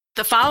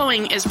The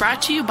following is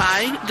brought to you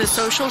by the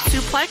Social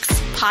Suplex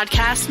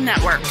Podcast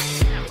Network.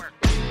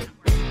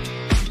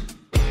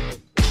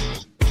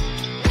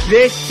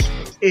 This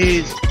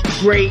is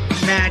Great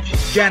Match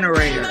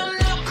Generator.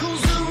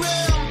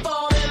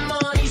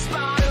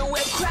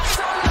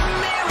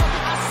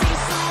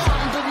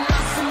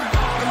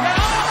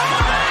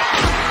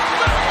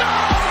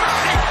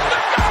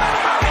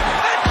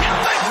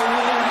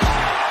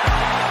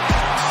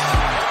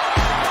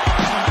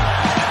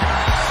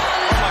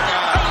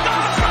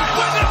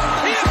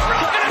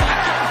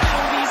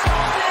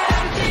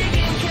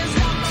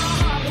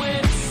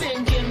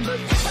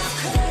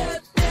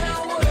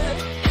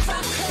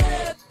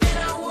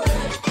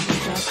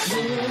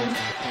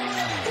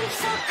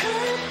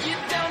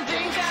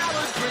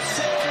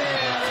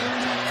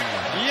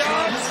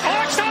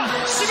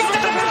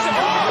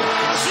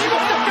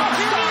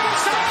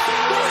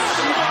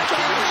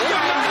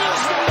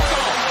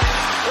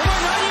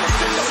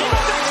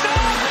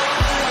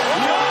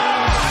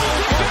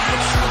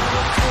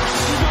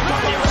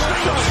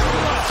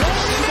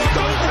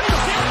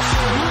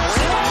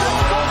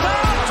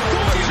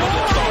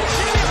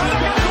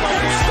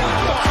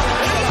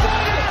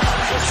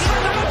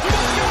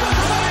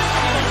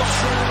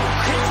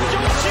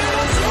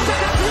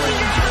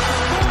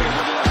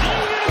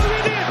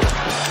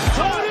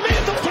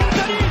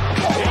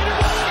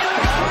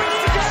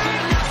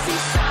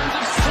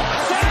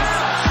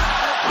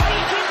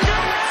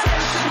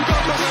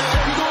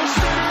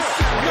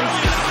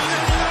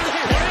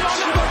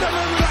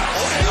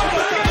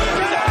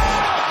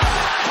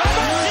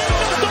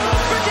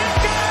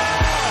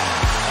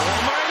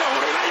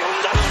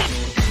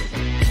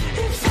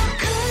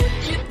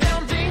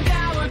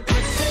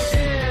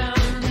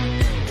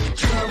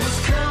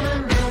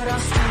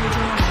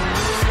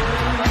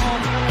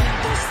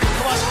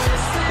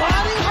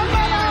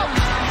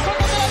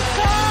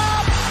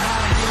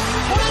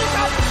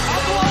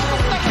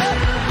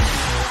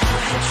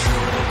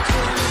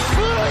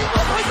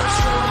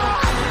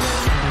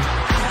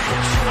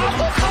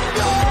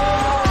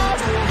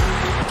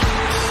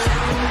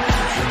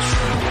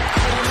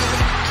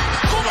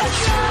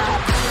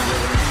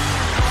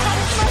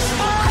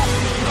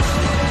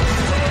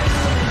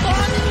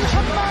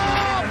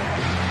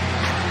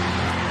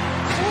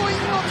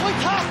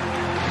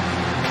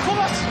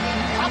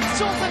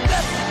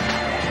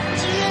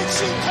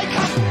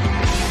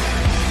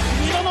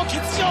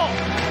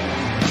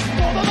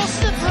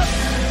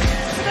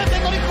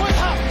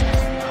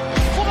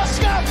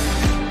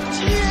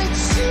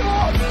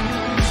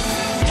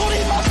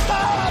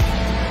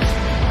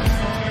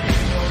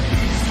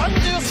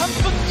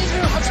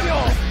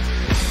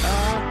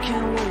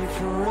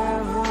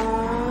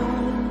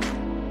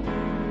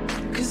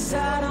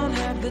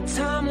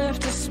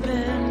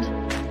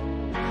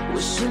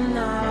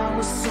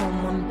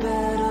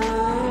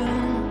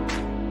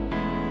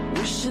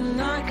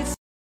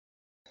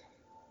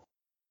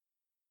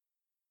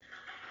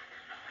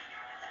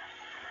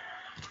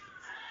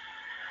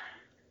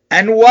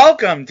 And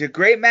welcome to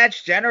Great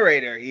Match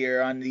Generator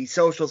here on the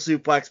Social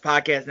Suplex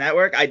Podcast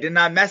Network. I did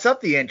not mess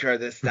up the intro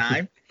this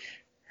time.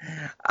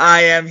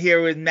 I am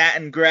here with Matt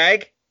and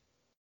Greg.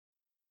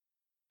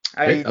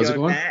 How are you how's doing, it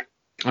going? Matt?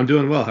 I'm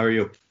doing well. How are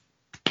you?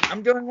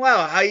 I'm doing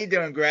well. How are you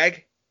doing,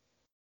 Greg?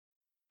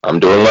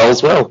 I'm doing well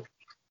as well.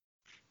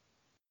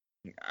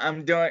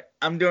 I'm doing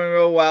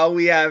real well.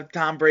 We have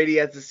Tom Brady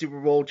as the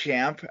Super Bowl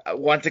champ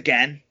once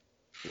again,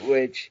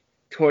 which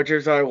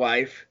tortures our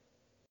life.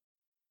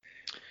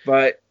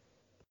 But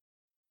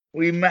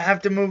we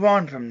have to move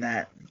on from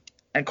that.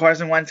 And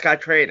Carson Wentz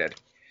got traded.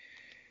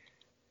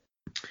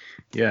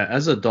 Yeah,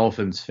 as a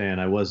Dolphins fan,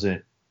 I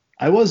wasn't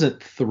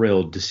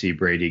thrilled to see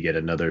Brady get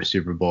another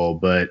Super Bowl,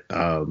 but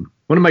one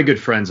of my good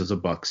friends is a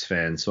Bucs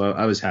fan, so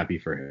I was happy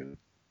for him.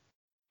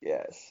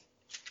 Yes.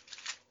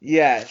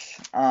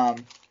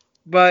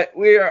 But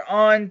we are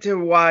on to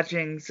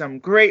watching some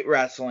great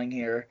wrestling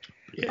here.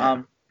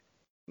 Yeah.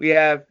 We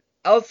have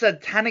El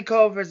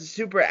Satanico versus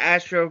Super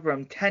Astro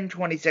from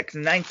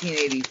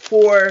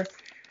 10/26/1984.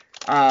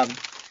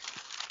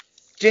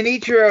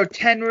 Genichiro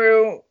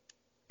Tenryu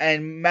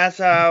and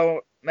Masao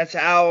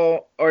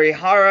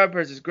Orihara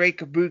versus Great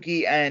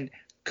Kabuki and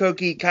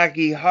Koki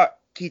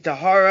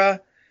Kitahara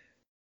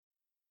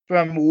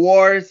from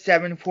War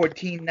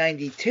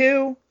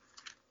 7/14/92.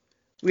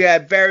 We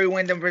have Barry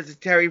Windham versus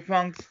Terry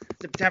Funk,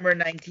 September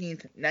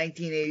 19th,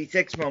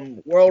 1986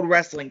 from World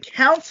Wrestling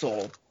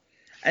Council.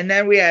 And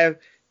then we have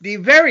the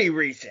very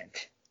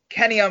recent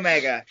Kenny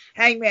Omega,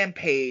 Hangman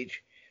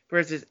Page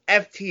versus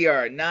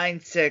FTR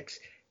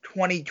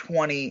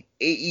 9/6/2020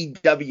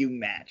 AEW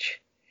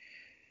match,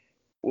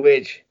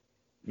 which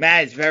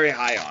Matt is very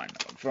high on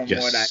from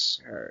what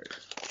I've heard.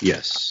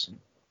 Yes.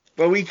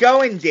 But we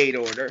go in date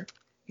order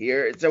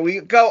here. So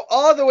we go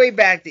all the way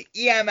back to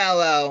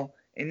EMLL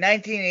in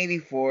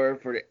 1984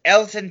 for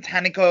El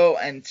Satanico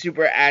and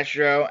Super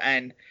Astro.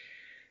 And,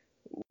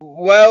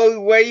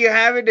 well, where you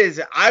have it is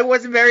I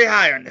wasn't very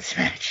high on this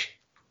match.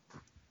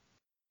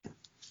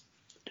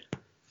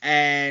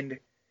 And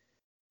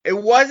it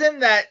wasn't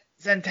that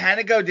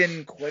Santanico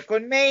didn't click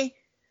with me.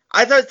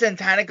 I thought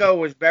Santanico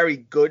was very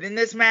good in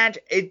this match.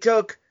 It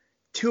took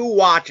 2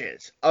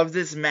 watches of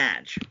this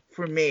match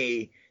for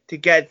me to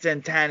get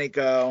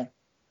Santanico.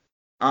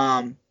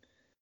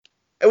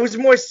 It was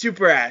more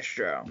Super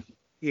Astro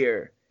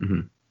here.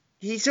 Mm-hmm.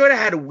 He sort of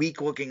had a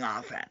weak-looking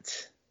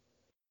offense.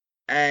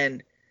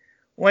 And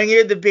when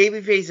you're the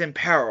babyface in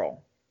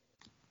peril,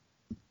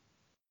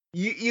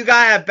 you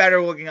gotta have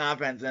better-looking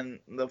offense than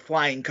the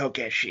Flying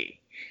Kokeshi.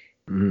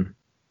 Mm-hmm.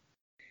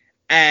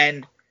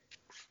 And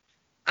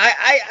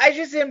I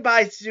just didn't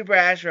buy Super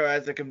Astro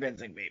as a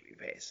convincing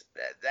babyface.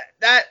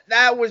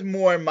 That was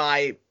more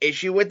my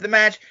issue with the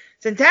match.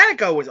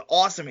 Santanico was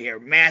awesome here,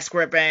 mask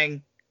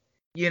ripping,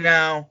 you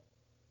know.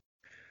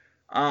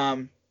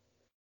 Santanico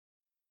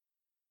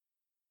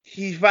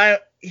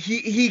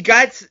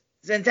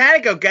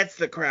gets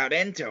the crowd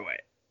into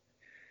it,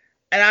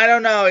 and I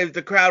don't know if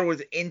the crowd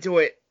was into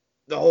it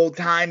the whole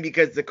time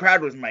because the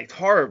crowd was mic'd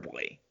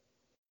horribly.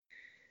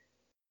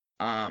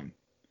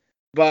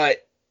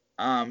 But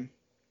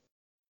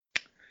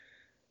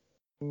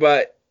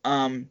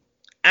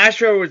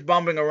Astro was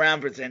bumping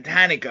around for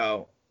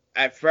Santanico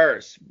at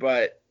first,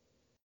 but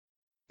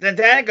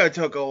Santanico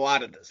took a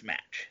lot of this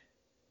match.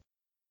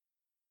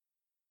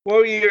 What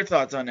were your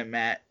thoughts on it,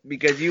 Matt?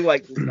 Because you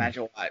liked this match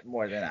a lot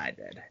more than I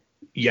did.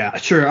 Yeah,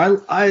 sure.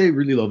 I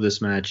really love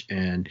this match,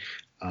 and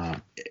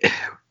I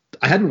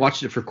hadn't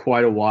watched it for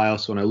quite a while,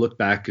 so when I look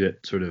back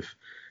at sort of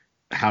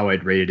how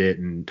I'd rated it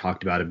and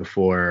talked about it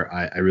before,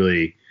 I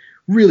really,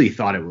 really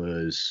thought it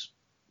was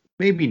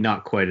maybe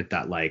not quite at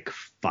that like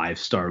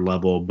 5-star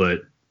level,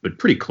 but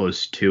pretty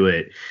close to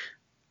it.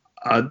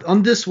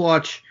 On this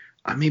watch,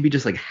 maybe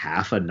just like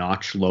half a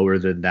notch lower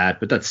than that,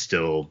 but I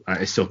still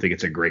think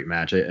it's a great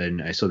match, and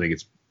I still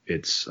think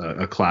it's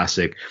a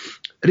classic.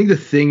 I think the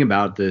thing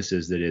about this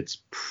is that it's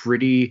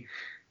pretty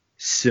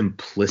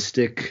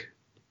simplistic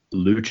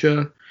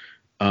lucha,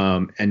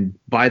 and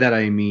by that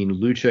I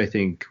mean lucha I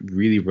think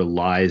really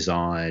relies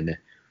on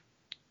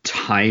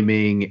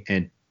timing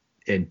and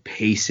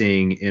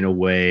pacing in a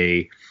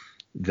way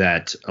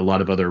that a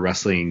lot of other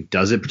wrestling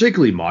doesn't,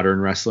 particularly modern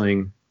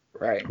wrestling.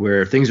 Right.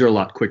 Where things are a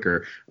lot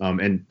quicker.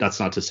 And that's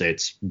not to say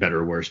it's better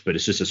or worse, but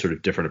it's just a sort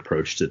of different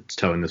approach to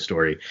telling the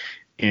story.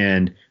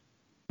 And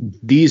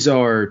these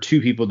are 2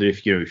 people that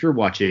if you're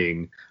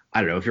watching,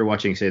 I don't know, if you're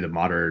watching, say, the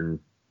modern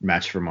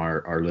match from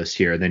our list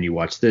here, and then you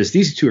watch this,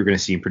 these 2 are going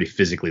to seem pretty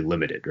physically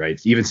limited, right?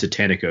 Even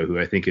Santanico, who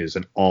I think is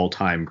an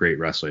all-time great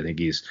wrestler, I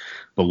think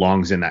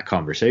belongs in that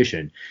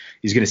conversation.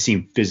 He's going to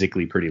seem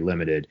physically pretty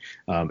limited.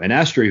 And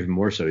Astro even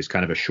more so. He's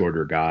kind of a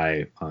shorter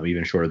guy,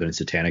 even shorter than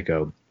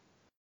Santanico.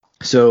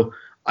 So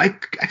I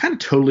kind of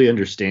totally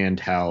understand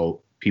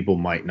how people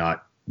might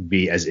not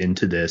be as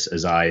into this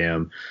as I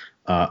am.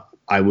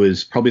 I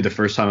was probably the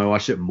first time I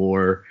watched it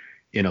more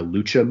in a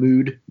lucha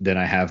mood than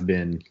I have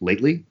been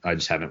lately. I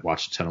just haven't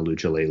watched a ton of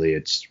lucha lately.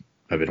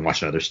 I've been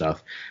watching other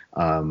stuff.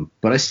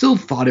 But I still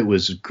thought it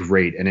was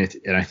great. And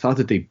I thought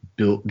that they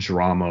built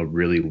drama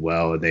really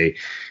well. They,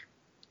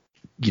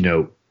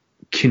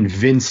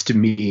 convinced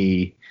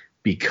me,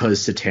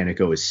 because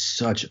Santanico is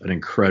such an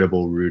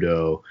incredible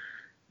Rudo,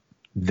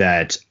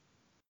 that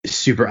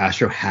Super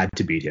Astro had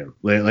to beat him.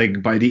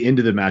 Like by the end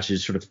of the match,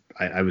 is sort of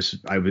I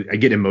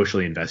get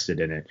emotionally invested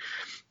in it,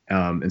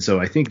 and so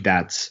I think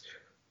that's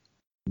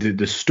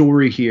the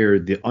story here.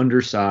 The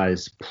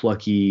undersized,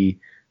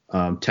 plucky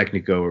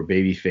Technico or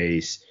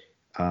babyface.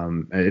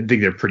 I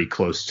think they're pretty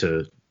close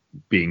to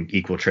being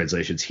equal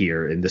translations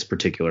here in this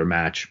particular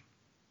match,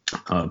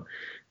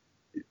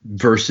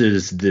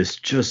 versus this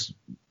just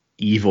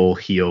evil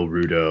heel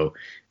Rudo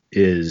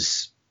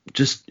it's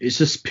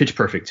just pitch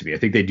perfect to me. I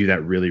think they do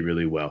that really,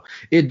 really well.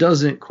 It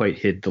doesn't quite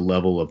hit the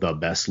level of the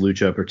best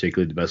lucha,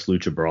 particularly the best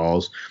lucha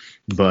brawls,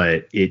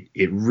 but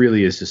it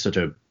really is just such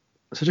a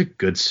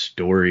good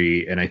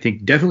story. And I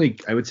think definitely,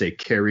 I would say,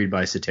 carried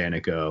by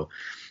Santanico.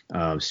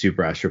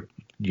 Super Astro,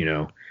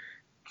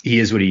 he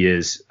is what he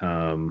is.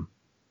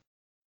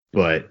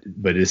 But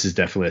this is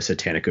definitely a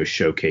Santanico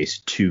showcase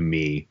to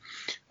me.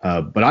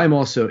 But I'm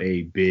also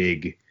a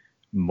big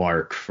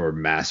mark for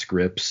mask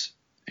rips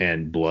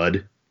and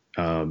blood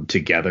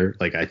together.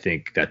 Like, I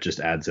think that just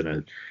adds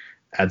a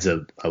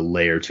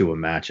layer to a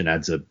match and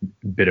adds a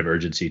bit of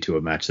urgency to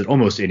a match that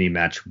almost any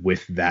match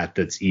with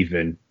that's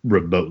even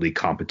remotely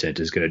competent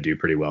is going to do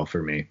pretty well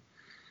for me.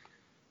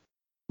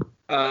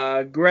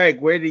 Greg,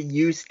 where do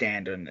you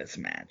stand on this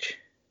match?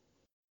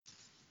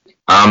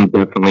 I'm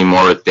definitely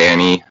more with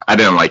Danny. I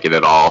didn't like it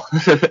at all.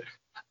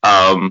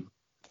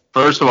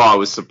 First of all, I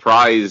was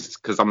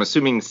surprised because I'm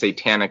assuming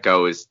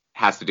Santanico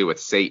has to do with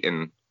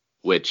Satan,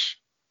 which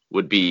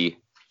would be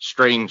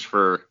strange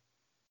for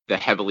the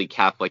heavily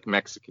Catholic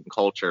Mexican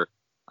culture.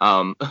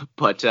 So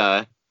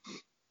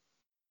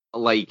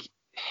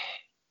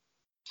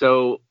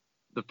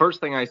the first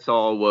thing I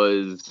saw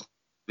was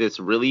this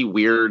really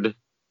weird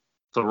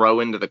throw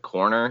into the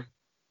corner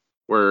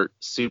where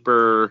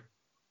Super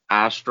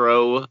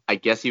Astro, I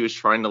guess he was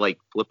trying to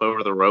flip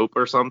over the rope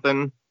or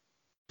something.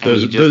 Are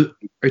you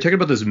talking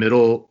about those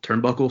middle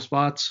turnbuckle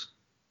spots?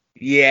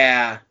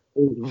 Yeah.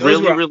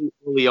 really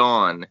early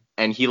on,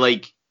 and he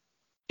like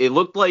it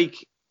looked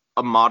like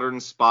a modern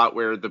spot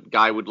where the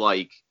guy would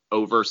like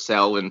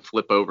oversell and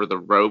flip over the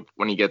rope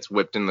when he gets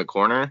whipped in the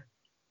corner,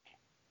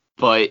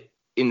 but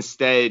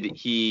instead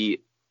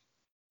he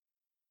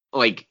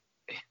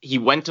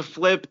went to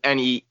flip and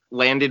he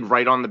landed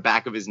right on the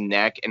back of his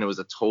neck, and it was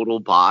a total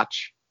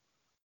botch.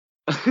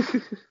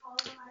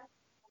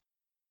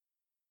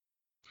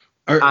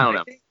 I don't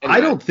know. I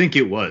don't think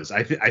it was.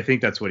 I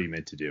think that's what he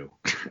meant to do.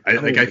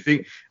 I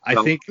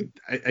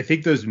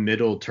think those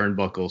middle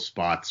turnbuckle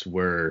spots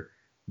were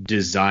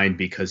designed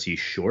because he's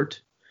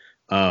short.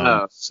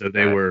 So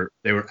they were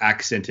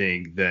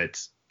accenting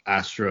that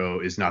Astro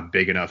is not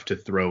big enough to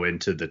throw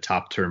into the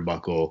top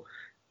turnbuckle,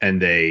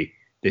 and they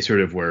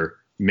sort of were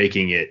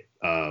making it.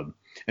 And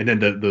then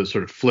the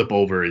sort of flip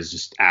over is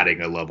just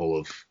adding a level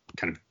of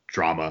kind of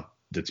drama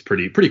that's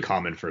pretty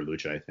common for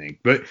Lucha, I think.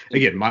 But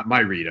again, my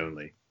read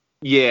only.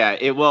 Yeah,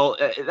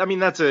 I mean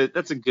that's a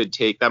good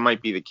take. That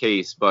might be the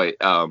case, but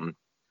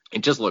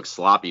it just looks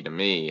sloppy to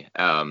me.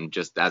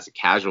 Just as a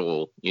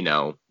casual,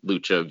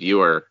 Lucha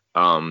viewer.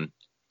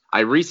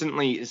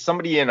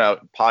 Somebody in a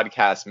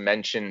podcast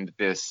mentioned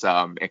this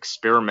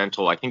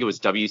experimental, I think it was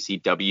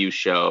WCW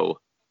show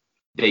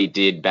they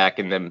did back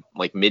in the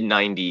like mid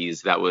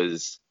 90s that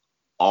was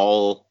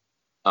all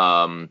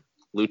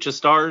Lucha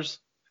stars.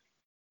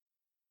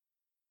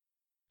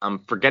 I'm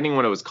forgetting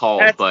what it was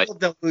called, That's but called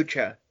the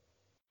Lucha.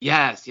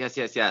 Yes.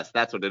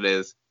 That's what it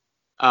is.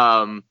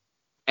 And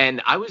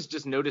I was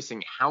just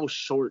noticing how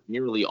short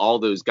nearly all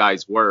those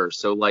guys were.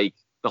 So like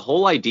the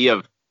whole idea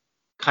of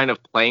kind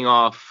of playing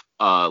off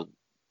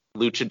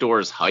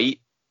Luchador's height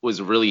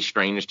was really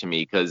strange to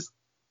me, because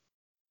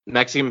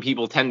Mexican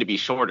people tend to be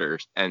shorter,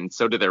 and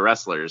so do their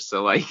wrestlers.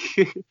 So like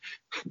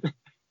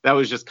that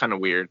was just kind of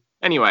weird.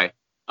 Anyway,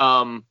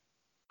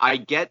 I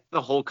get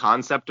the whole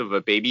concept of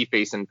a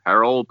babyface in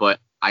peril, but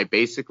I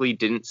basically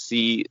didn't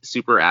see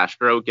Super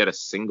Astro get a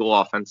single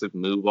offensive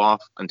move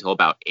off until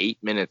about 8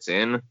 minutes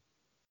in.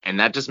 And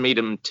that just made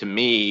him, to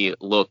me,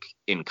 look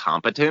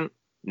incompetent,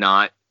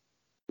 not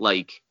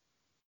like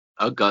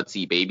a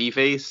gutsy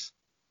babyface.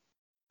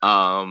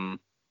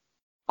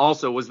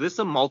 Also, was this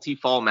a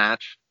multi-fall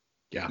match?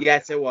 Yeah.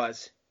 Yes, it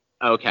was.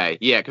 Okay,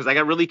 yeah, because I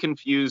got really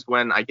confused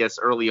when I guess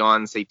early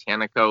on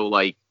Satanico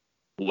like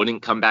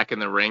wouldn't come back in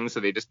the ring, so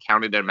they just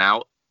counted him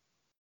out.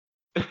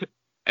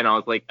 And I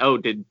was like, oh,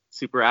 did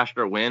Super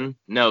Astro win?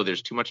 No,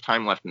 there's too much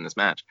time left in this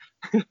match.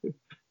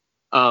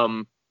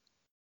 And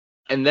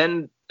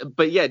then,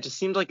 but yeah, it just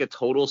seemed like a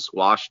total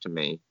squash to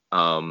me,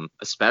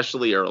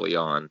 especially early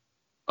on,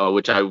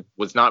 which I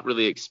was not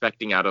really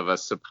expecting out of a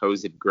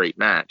supposed great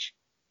match.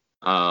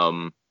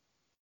 And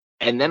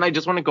then I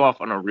just want to go off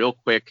on a real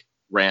quick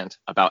rant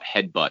about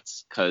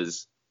headbutts,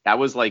 because that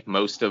was like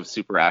most of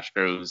Super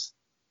Astro's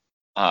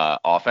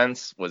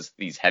offense was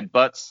these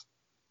headbutts.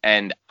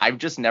 And I've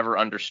just never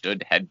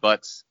understood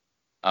headbutts.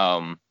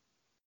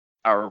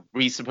 Are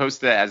we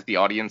supposed to, as the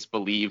audience,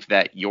 believe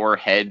that your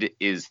head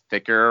is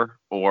thicker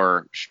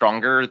or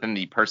stronger than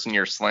the person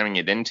you're slamming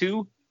it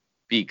into?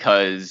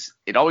 Because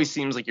it always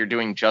seems like you're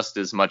doing just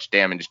as much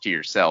damage to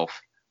yourself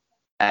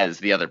as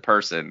the other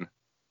person.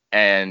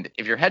 And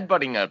if you're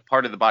headbutting a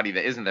part of the body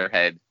that isn't their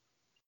head,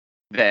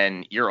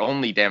 then you're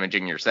only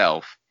damaging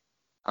yourself.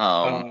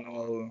 Unless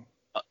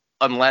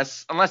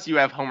you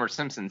have Homer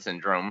Simpson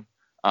syndrome.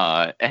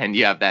 And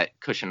you have that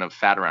cushion of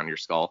fat around your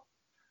skull.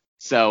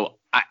 So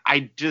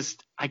I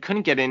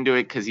couldn't get into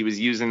it because he was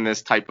using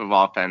this type of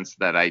offense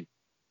that I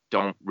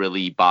don't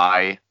really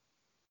buy.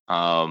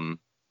 And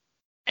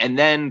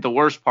then the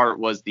worst part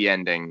was the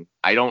ending.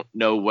 I don't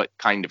know what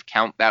kind of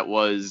count that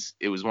was.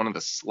 It was one of the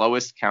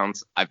slowest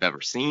counts I've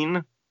ever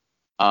seen.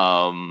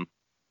 And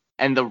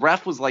the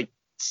ref was like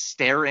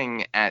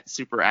staring at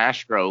Super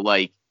Astro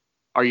like,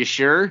 are you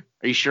sure?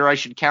 Are you sure I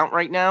should count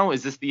right now?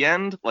 Is this the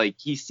end? Like,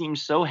 he seemed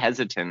so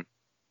hesitant.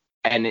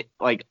 And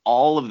like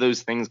all of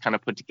those things kind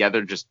of put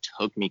together just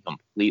took me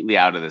completely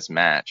out of this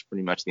match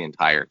pretty much the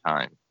entire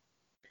time.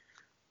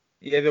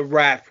 Yeah, the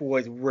ref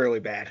was really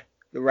bad.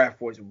 Yeah,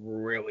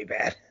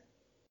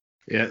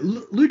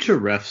 Lucha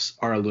refs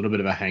are a little bit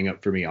of a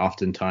hang-up for me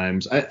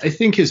oftentimes. I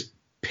think his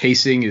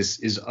pacing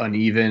is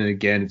uneven.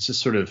 Again, it's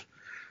just sort of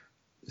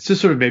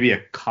maybe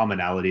a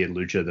commonality in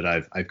Lucha that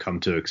I've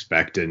come to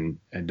expect and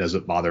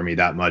doesn't bother me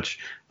that much.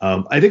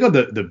 I think on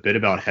the bit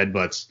about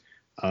headbutts,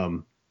 I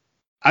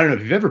don't know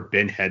if you've ever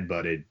been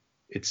headbutted,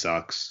 it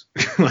sucks.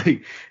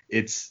 Like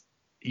it's,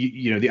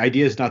 the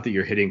idea is not that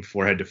you're hitting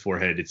forehead to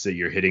forehead. It's that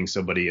you're hitting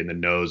somebody in the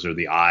nose or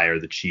the eye or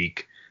the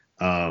cheek.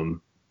 And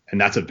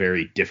that's a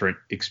very different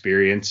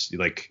experience.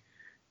 Like,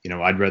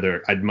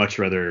 I'd much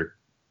rather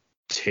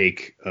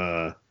take,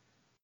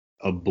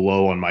 a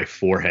blow on my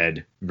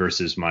forehead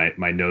versus my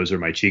nose or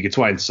my cheek. It's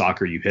why in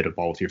soccer you hit a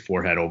ball with your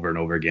forehead over and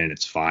over again and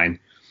it's fine.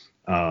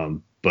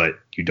 But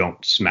you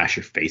don't smash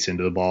your face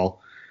into the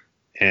ball.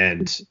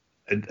 And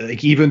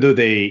like, even though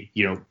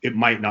it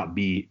might not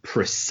be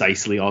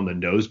precisely on the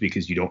nose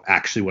because you don't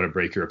actually want to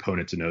break your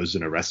opponent's nose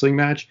in a wrestling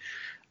match,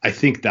 I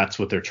think that's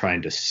what they're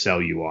trying to sell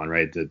you on,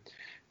 right? That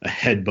a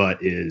headbutt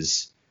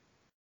is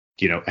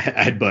a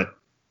headbutt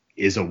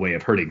is a way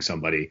of hurting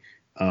somebody.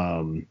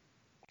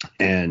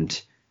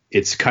 And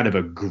it's kind of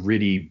a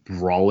gritty,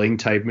 brawling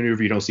type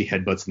maneuver. You don't see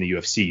headbutts in the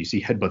UFC. You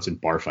see headbutts in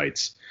bar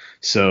fights.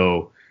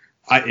 So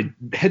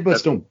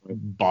headbutts don't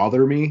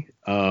bother me.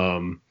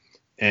 And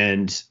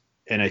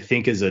I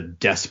think as a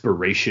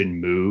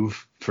desperation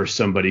move for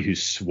somebody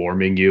who's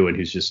swarming you and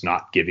who's just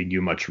not giving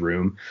you much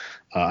room,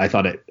 I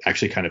thought it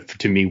actually kind of,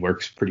 to me,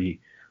 works pretty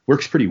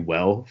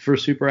well for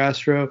Super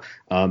Astro.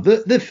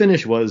 The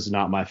finish was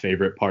not my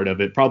favorite part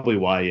of it, probably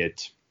why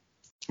it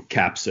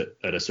caps it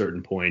at a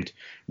certain point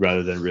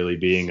rather than really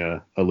being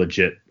a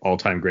legit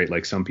all-time great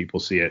like some people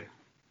see it.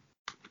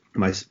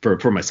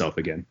 For myself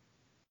again.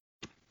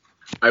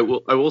 I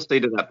will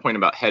say to that point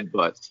about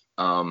headbutts.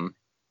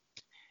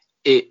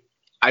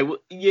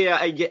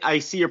 I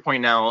see your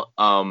point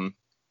now.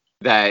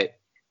 That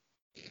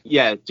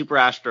Super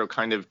Astro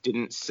kind of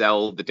didn't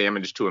sell the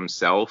damage to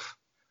himself.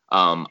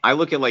 I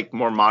look at like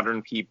more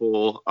modern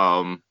people.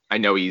 I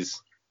know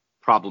he's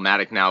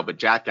problematic now, but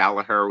Jack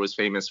Gallagher was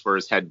famous for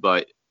his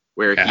headbutt,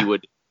 where he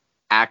would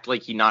act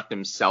like he knocked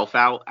himself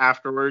out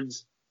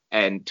afterwards.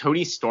 And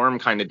Tony Storm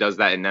kind of does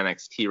that in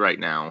NXT right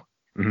now,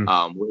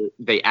 where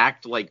they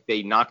act like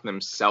they knock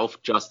themselves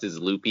just as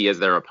loopy as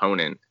their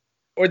opponent.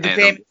 Or the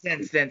famous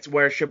instance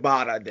where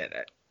Shibata did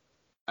it.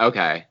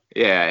 Okay,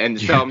 yeah,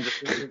 and so I'm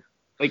just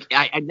like,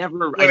 I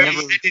never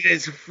ended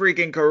his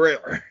freaking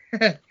career.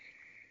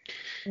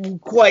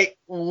 Quite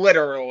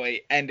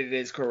literally ended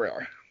his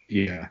career.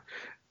 Yeah,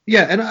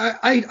 and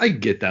I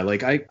get that.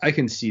 Like I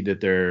can see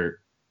that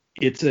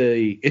it's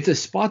a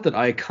spot that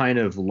I kind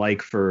of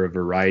like for a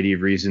variety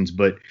of reasons,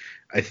 but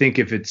I think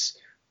if it's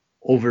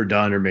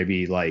overdone or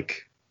maybe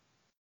like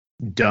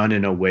done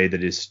in a way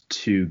that is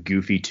too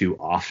goofy too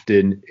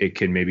often, it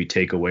can maybe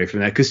take away from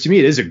that. Because to me,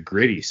 it is a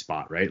gritty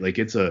spot, right? Like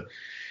it's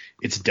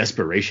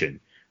desperation.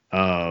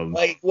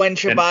 Like when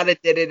Shibata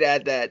did it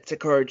at that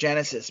Sakura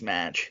Genesis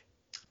match.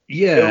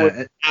 Yeah, it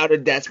was out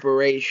of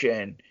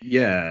desperation.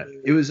 Yeah,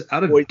 it was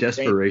out of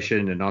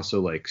desperation, and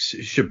also like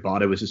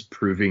Shibata was just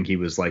proving he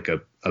was like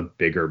a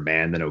bigger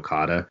man than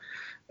Okada.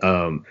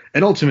 And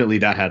ultimately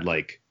that had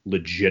like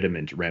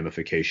legitimate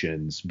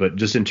ramifications, but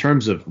just in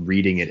terms of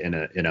reading it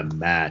in a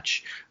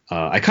match,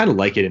 I kind of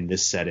like it in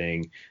this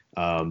setting.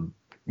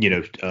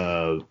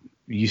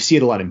 You see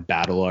it a lot in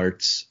battle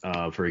arts.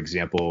 For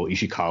example,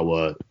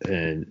 Ishikawa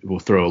and will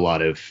throw a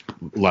lot of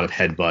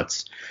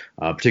headbutts,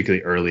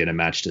 particularly early in a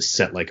match to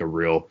set like a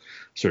real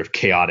sort of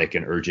chaotic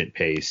and urgent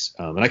pace.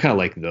 And I kind of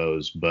like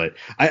those, but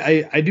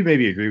I do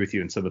maybe agree with you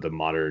in some of the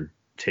modern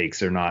takes.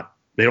 They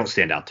don't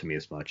stand out to me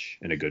as much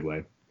in a good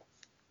way.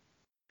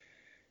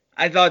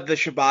 I thought the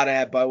Shibata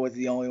headbutt was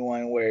the only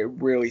one where it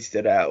really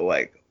stood out,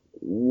 like,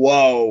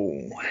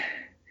 whoa.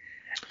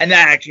 And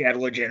that actually had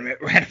legitimate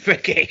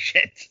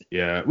ramifications.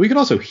 Yeah, we could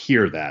also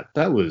hear that.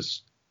 That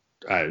was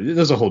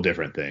a whole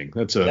different thing.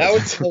 That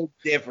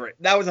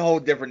was a whole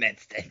different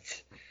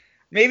instance.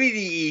 Maybe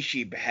the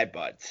Ishii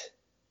headbutts.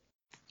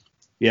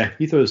 Yeah,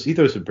 he throws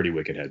some pretty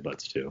wicked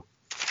headbutts too.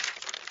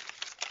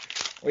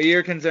 Well,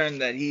 you're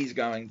concerned that he's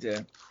going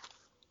to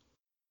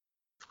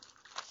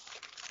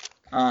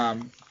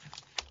join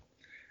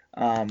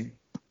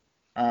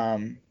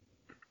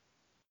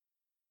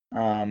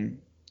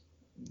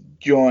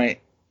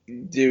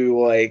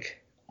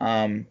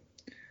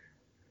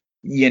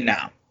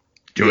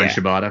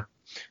Shibata.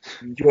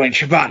 Join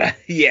Shibata.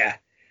 Yeah,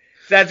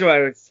 that's what I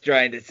was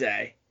trying to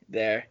say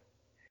there.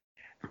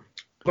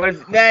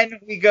 But then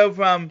we go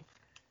from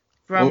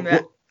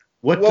that.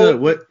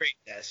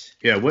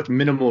 What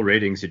minimal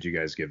ratings did you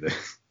guys give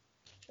this?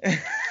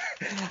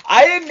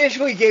 I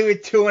initially gave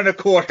it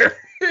 2.25,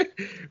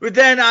 but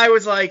then I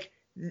was like,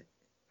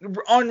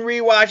 on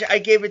rewatch, I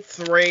gave it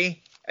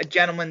 3, a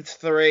gentleman's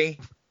 3.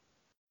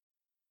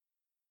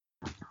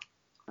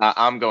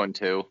 I'm going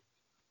 2.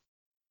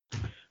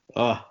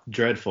 Oh,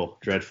 dreadful.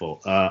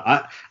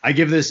 I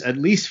give this at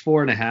least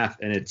 4.5,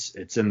 and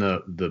it's in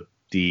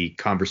the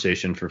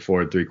conversation for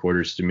 4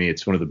 3/4. To me,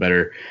 it's one of the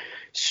better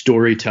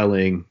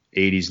storytelling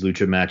 80s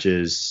lucha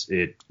matches.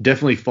 It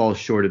definitely falls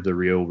short of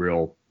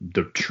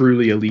the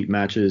truly elite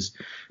matches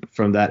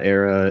from that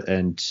era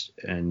and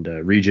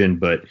region,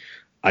 but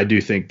I do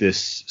think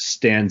this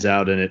stands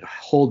out and it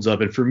holds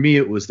up. And for me,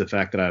 it was the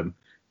fact that I'm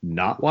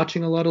not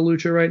watching a lot of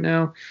lucha right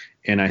now,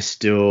 and I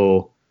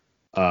still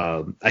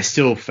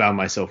found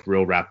myself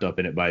real wrapped up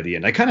in it by the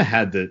end. I kind of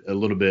had I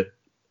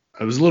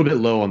was a little bit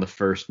low on the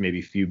first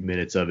maybe few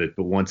minutes of it,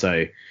 but once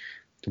I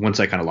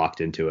kind of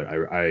locked into it,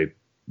 I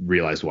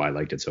realized why I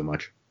liked it so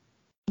much.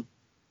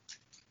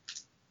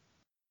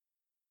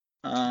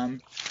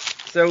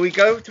 So we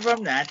go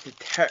from that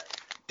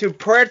to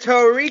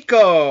Puerto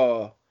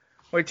Rico,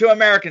 where 2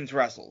 Americans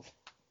wrestled.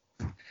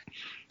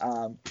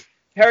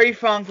 Terry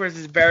Funk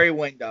versus Barry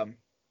Windham.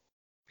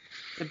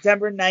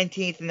 September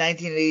 19th,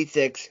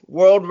 1986,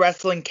 World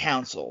Wrestling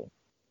Council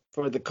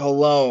for the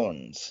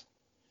Colognes.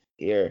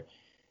 Here.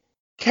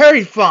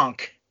 Terry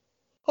Funk.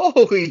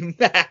 Holy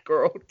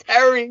mackerel.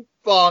 Terry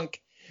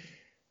Funk.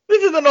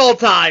 This is an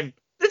all-time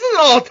This is an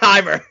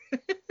all-timer.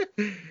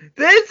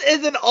 This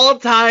is an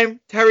all-time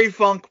Terry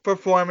Funk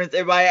performance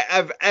if I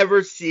have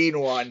ever seen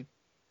one.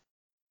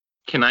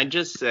 Can I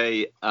just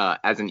say,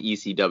 as an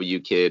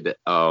ECW kid,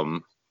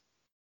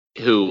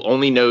 who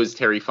only knows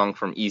Terry Funk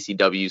from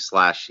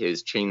ECW /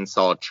 his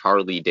Chainsaw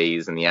Charlie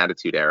days in the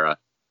Attitude Era,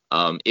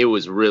 it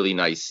was really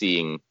nice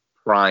seeing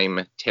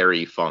prime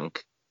Terry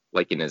Funk,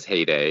 like in his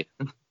heyday.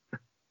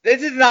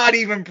 This is not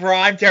even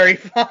prime Terry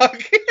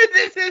Funk.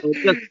 This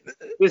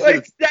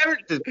is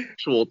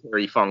actual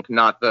Terry Funk,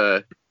 not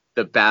the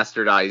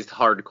bastardized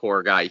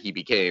hardcore guy he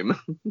became.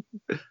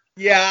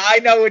 Yeah, I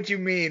know what you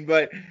mean,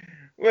 but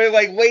we're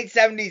like late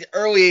 70s,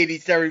 early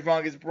 80s Terry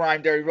Funk is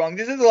prime Terry Funk.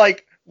 This is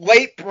like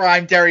late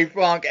prime Terry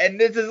Funk, and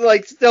this is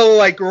like still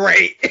like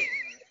great.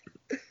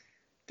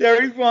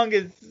 Terry Funk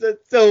is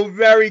so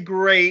very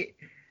great,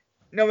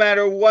 no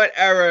matter what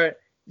era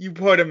you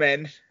put him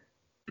in.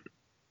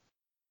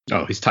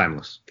 Oh, he's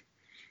timeless.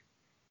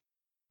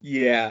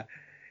 Yeah.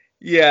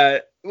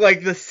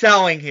 Like the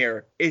selling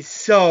here is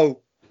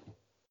so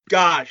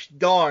gosh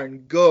darn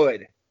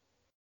good.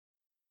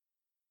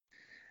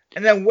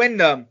 And then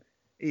Wyndham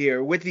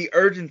here with the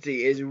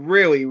urgency is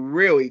really,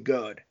 really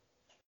good.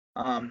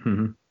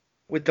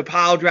 With the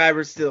pile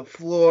drivers to the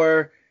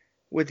floor,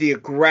 with the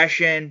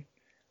aggression.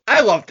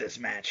 I love this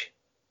match.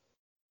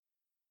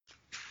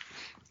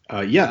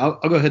 I'll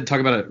go ahead and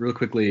talk about it real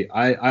quickly.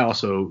 I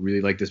also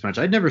really like this match.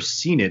 I'd never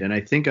seen it, and I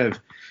think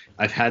I've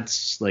had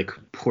like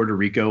Puerto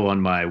Rico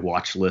on my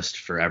watch list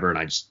forever, and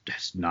I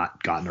just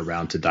not gotten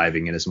around to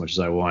diving in as much as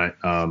I want.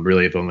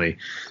 Really, I've only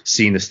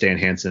seen the Stan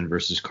Hansen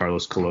versus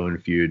Carlos Colon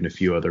feud and a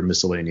few other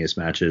miscellaneous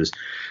matches,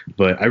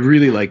 but I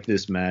really like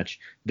this match.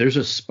 There's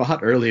a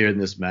spot earlier in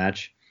this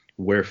match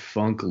where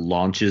Funk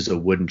launches a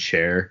wooden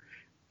chair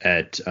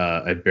at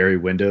Barry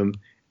Windham,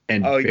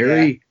 and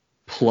Barry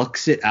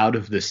plucks it out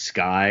of the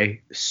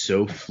sky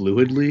so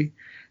fluidly.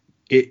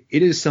 It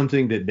is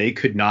something that they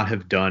could not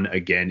have done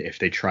again if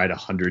they tried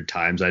 100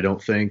 times, I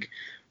don't think.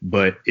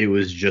 But it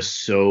was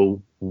just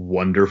so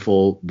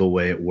wonderful the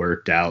way it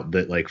worked out,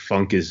 that like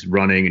Funk is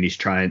running and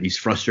he's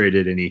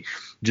frustrated, and he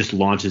just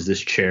launches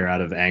this chair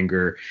out of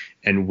anger,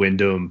 and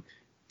Wyndham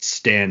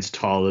stands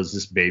tall as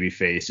this baby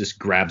face, just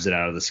grabs it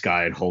out of the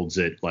sky and holds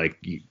it like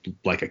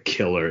a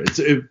killer. It's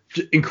an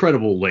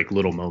incredible like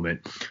little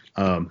moment.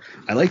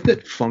 I like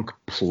that Funk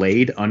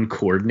played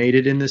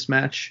uncoordinated in this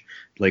match.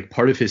 Like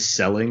part of his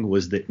selling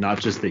was that not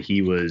just that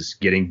he was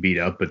getting beat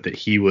up, but that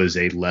he was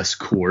a less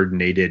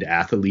coordinated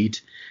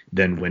athlete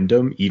than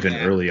Wyndham even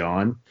early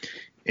on.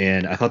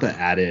 And I thought that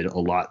added a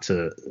lot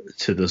to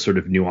the sort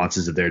of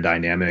nuances of their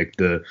dynamic.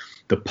 The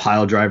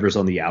pile drivers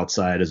on the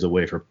outside as a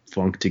way for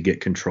Funk to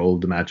get control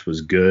of the match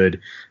was good.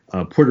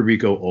 Puerto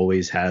Rico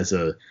always has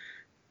a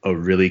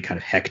really kind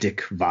of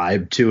hectic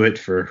vibe to it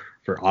for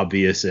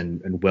obvious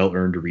and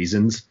well-earned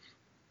reasons.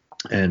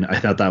 And I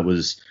thought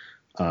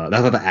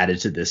that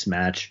added to this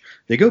match.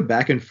 They go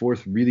back and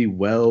forth really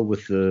well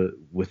with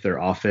their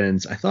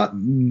offense. I thought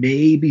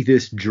maybe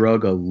this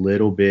drug a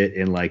little bit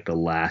in like the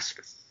last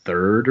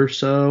third or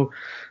so,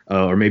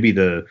 or maybe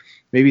the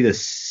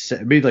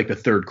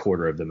third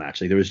quarter of the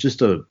match. Like there was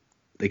just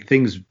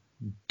things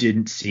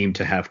didn't seem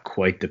to have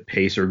quite the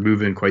pace or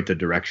move in quite the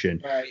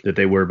direction that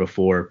they were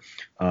before.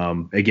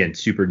 Again,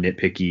 super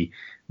nitpicky,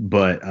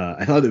 but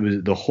I thought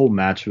the whole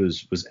match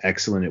was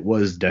excellent. It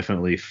was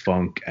definitely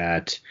Funk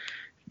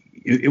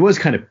it was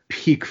kind of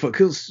peak Funk,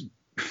 because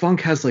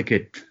Funk has like a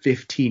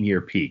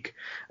 15-year peak.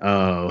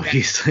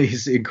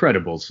 He's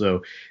incredible.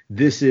 So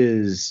this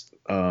is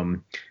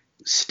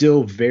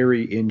still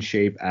very in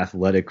shape,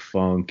 athletic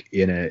Funk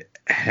in a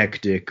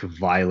hectic,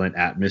 violent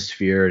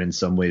atmosphere, and in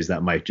some ways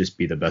that might just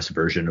be the best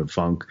version of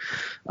Funk.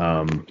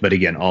 But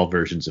again, all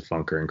versions of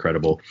Funk are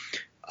incredible.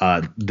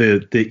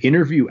 The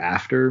interview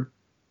after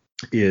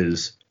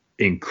is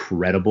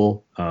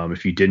incredible.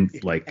 If you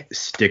didn't like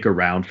stick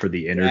around for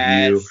the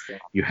interview,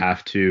 you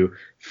have to.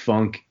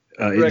 Funk,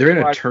 they're in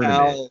a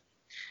tournament.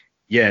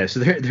 Yeah, so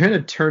they're in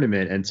a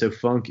tournament, and so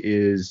Funk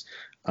is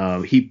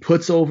he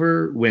puts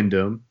over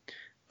Wyndham.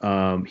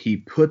 He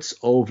puts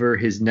over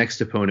his next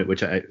opponent,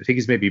 which I think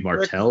is maybe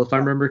Martel, if I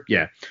remember.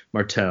 Yeah,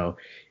 Martel.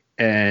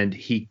 And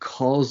he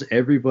calls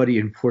everybody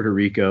in Puerto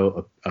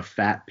Rico a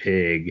fat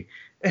pig,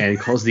 and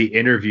calls the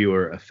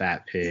interviewer a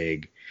fat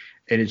pig.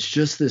 And it's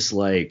just this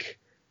like,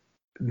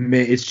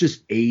 man, it's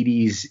just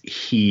 80s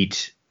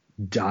heat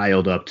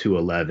dialed up to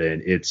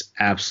 11. It's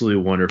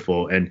absolutely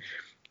wonderful. And,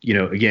 you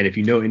know, again, if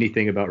you know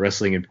anything about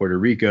wrestling in Puerto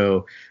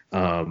Rico,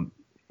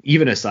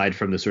 even aside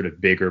from the sort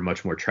of bigger,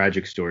 much more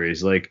tragic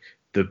stories, like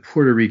the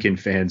Puerto Rican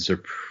fans are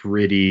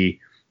pretty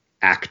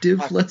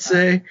active, let's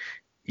say.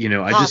 You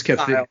know, I just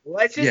kept thinking,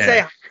 let's just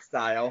say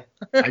hostile.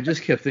 I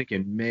just kept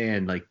thinking,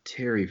 man, like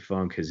Terry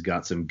Funk has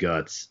got some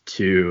guts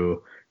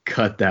to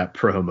cut that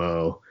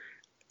promo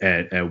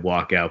and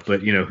walk out.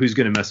 But, you know, who's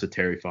going to mess with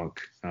Terry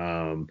Funk?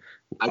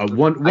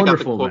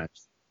 Wonderful match.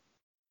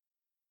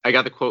 I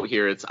got the quote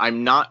here. It's,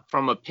 "I'm not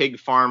from a pig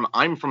farm.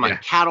 I'm from a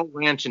cattle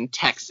ranch in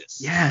Texas."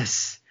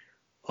 Yes.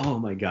 Oh,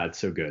 my God.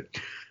 So good.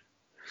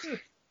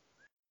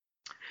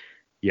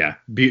 Yeah,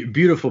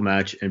 beautiful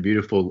match and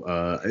beautiful.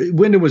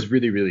 Wyndham was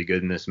really, really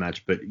good in this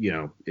match, but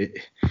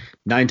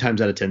 9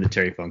 times out of 10 that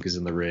Terry Funk is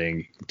in the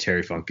ring.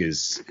 Terry Funk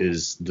is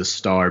the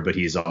star, but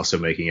he's also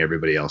making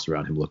everybody else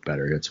around him look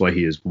better. That's why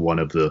he is one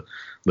of the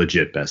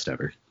legit best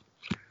ever.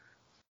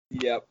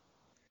 Yep.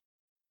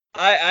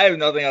 I have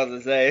nothing else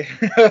to say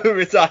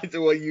besides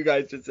what you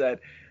guys just said.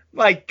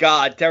 My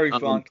God, Terry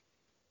Funk.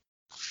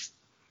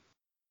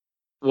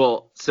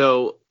 Well,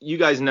 so you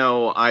guys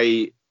know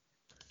I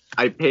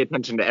pay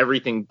attention to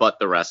everything but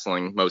the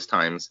wrestling most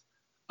times.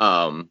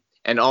 And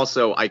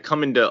also I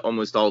come into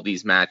almost all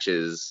these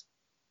matches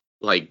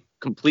like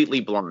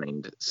completely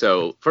blind.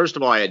 So first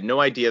of all, I had no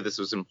idea this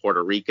was in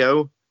Puerto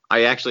Rico.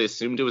 I actually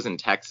assumed it was in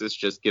Texas,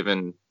 just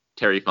given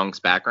Terry Funk's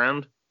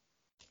background.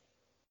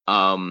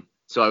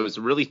 So I was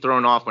really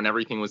thrown off when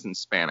everything was in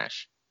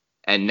Spanish.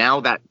 And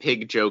now that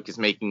pig joke is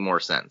making more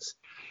sense.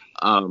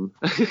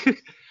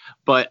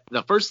 But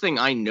the first thing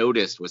I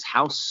noticed was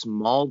how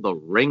small the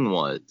ring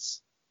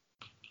was.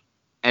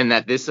 And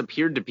that this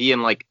appeared to be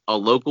in like a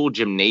local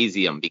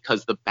gymnasium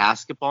because the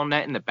basketball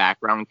net in the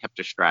background kept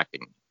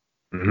distracting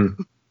me.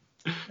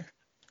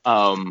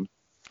 Mm-hmm.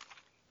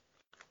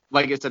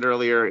 Like I said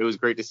earlier, it was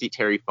great to see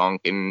Terry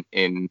Funk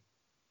in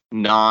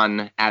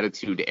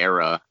non-Attitude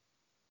Era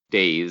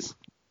days.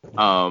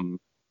 At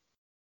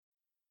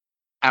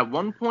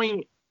one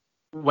point,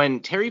 when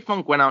Terry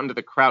Funk went out into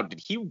the crowd, did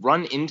he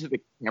run into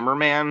the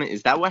cameraman?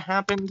 Is that what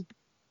happened?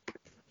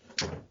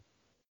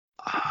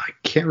 I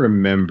can't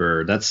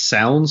remember. That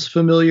sounds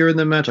familiar in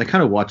the match. I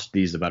kind of watched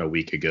these about a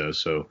week ago,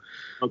 so.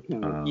 Okay.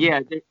 Yeah,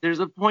 there's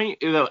a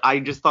point that I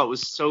just thought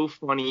was so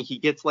funny. He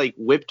gets like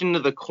whipped into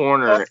the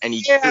corner, and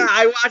he. Yeah,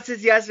 I watched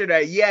this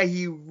yesterday. Yeah,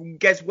 he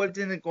gets whipped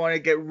in the corner,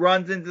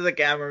 runs into the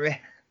cameraman.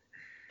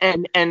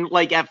 And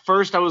like at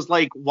first I was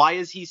like, why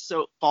is he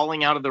so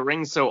falling out of the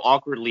ring so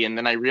awkwardly? And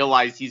then I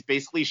realized he's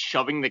basically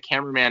shoving the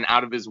cameraman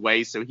out of his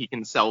way so he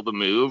can sell the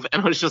move.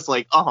 And I was just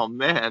like, oh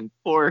man,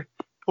 poor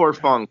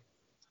Funk.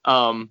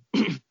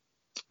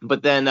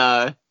 But then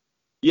so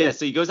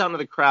he goes out into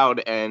the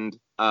crowd, and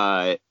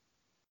I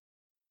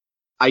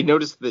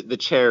noticed that the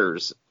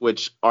chairs,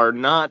 which are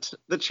not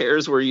the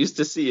chairs we're used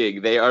to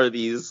seeing, they are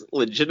these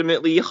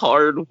legitimately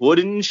hard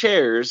wooden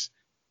chairs.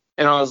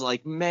 And I was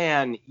like,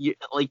 man,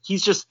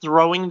 he's just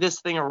throwing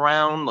this thing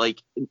around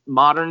like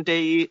modern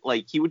day,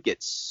 like he would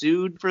get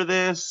sued for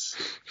this.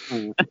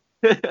 But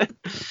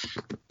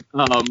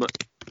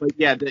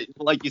yeah,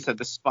 like you said,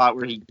 the spot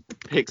where he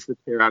picks the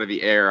chair out of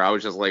the air, I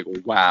was just like,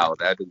 wow,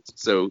 that is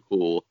so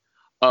cool.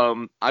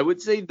 I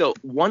would say the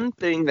one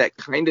thing that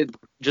kind of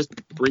just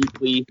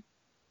briefly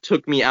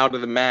took me out of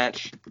the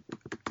match.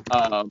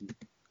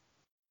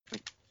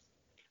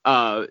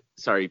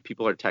 Sorry,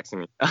 people are texting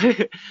me.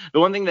 The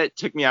one thing that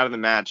took me out of the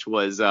match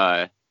was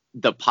the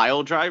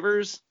pile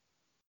drivers,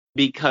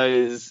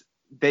 because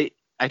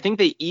I think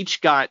they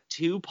each got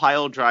 2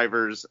 pile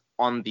drivers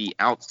on the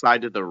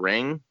outside of the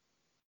ring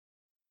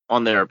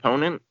on their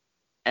opponent,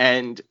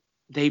 and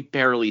they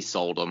barely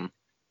sold them.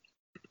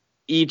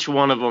 Each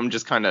one of them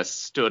just kind of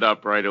stood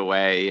up right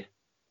away,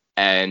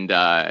 and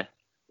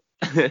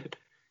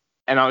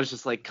and I was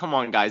just like, come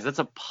on, guys, that's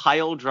a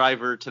pile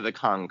driver to the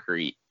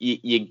concrete.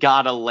 You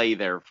gotta lay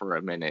there for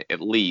a minute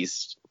at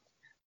least.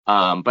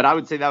 But I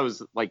would say that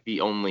was like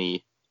the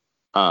only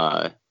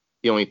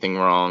thing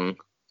wrong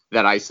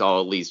that I saw,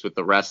 at least with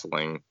the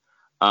wrestling.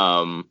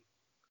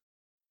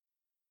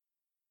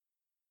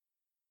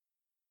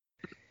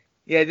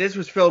 Yeah, this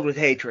was filled with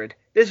hatred.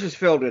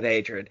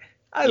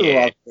 I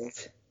love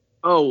this.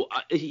 Oh,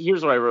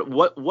 here's what I wrote.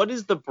 What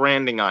is the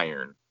branding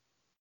iron?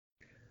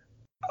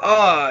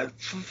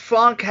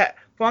 Funk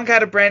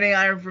had a branding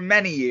iron for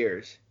many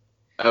years.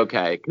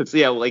 Okay, because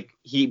like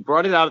he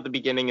brought it out at the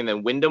beginning, and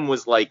then Wyndham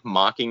was like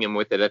mocking him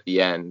with it at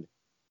the end,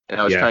 and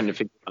I was trying to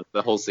figure out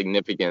the whole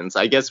significance.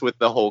 I guess with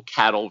the whole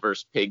cattle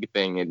versus pig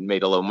thing, it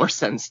made a little more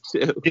sense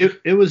too.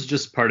 It was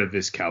just part of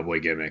his cowboy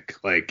gimmick.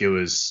 Like it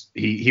was,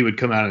 he would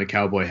come out in a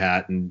cowboy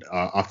hat and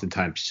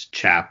oftentimes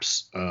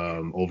chaps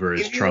over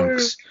his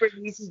trunks. For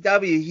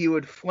ECW, he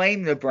would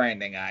flame the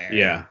branding iron.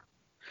 Yeah.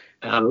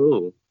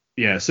 Oh.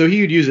 Yeah, so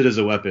he would use it as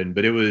a weapon,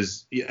 but it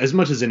was, as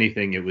much as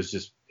anything, it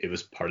was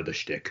part of the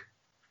shtick.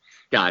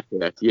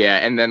 Gotcha. Yeah,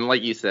 and then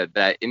like you said,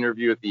 that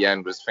interview at the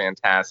end was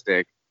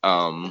fantastic.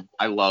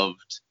 I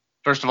loved,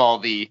 first of all,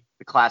 the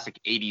classic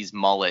 80s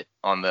mullet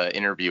on the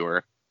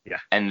interviewer. Yeah.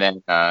 And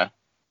then I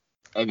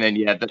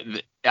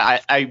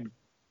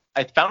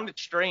found it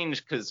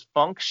strange because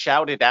Funk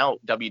shouted out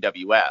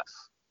WWF.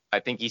 I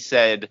think he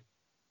said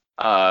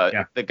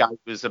the guy who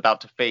was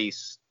about to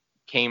face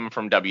came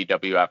from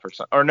WWF or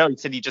something. Or no, he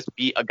said he just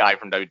beat a guy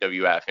from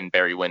WWF in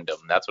Barry Windham.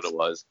 That's what it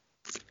was.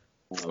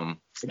 I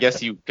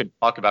guess you could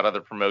talk about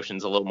other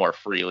promotions a little more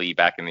freely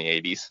back in the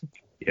 80s.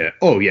 Yeah.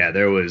 Oh, yeah.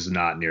 There was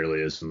not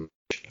nearly as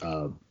much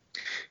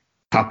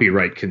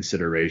copyright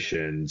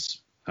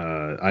considerations.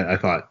 I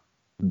thought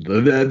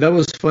that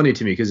was funny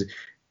to me because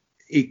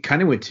it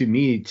kind of went to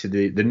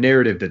the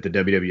narrative that the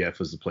WWF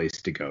was the place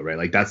to go, right?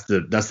 Like that's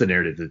the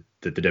narrative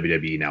that the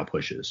WWE now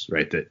pushes,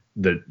 right?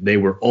 That they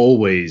were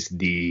always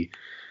the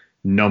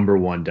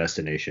 #1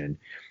 destination.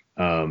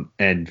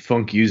 And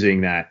Funk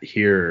using that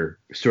here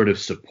sort of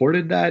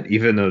supported that,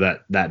 even though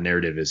that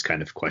narrative is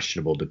kind of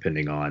questionable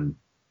depending on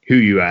who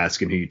you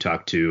ask and who you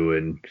talk to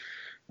and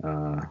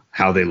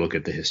how they look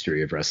at the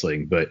history of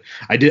wrestling. But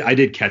I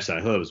did catch that.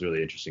 I thought it was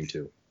really interesting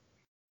too.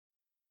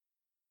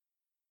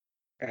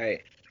 All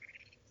right.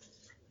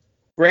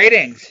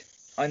 Ratings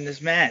on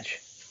this match.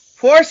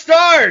 4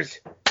 stars,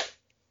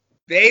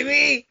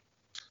 baby.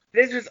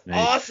 This was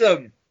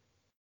awesome.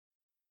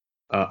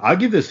 I'll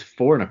give this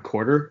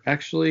 4.25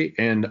 actually,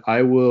 and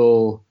I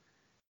will.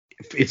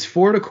 It's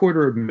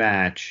 4.25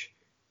 match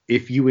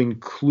if you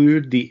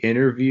include the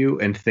interview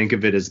and think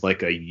of it as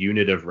like a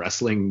unit of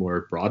wrestling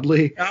more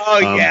broadly. Oh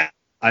yeah.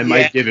 I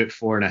might give it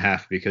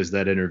 4.5 because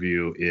that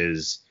interview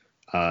is.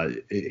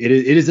 It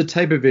is a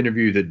type of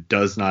interview that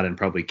does not and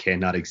probably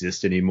cannot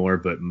exist anymore,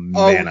 but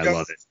man, I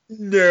love it.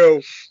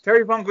 No.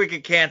 Terry Funk would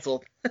get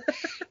canceled.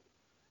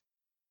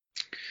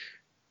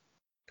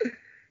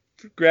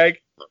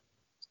 Greg?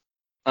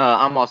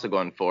 I'm also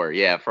going 4.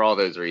 Yeah, for all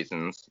those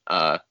reasons.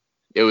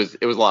 It was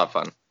a lot of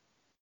fun.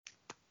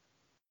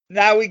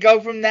 Now we go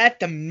from that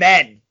to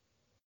men.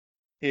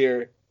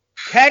 Here.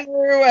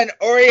 Tenryu and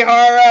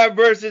Orihara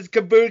versus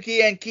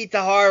Kabuki and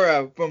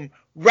Kitahara from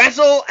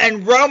Wrestle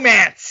and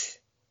Romance.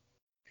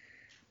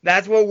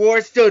 That's what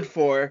WAR stood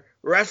for.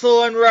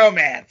 Wrestle and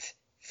Romance.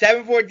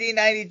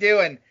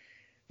 7/14/92, and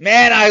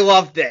man, I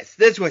love this.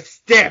 This was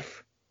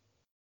stiff.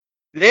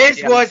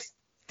 This was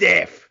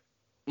stiff.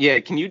 Yeah,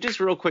 can you just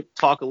real quick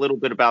talk a little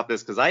bit about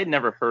this? Because I had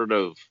never heard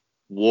of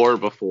WAR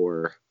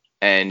before,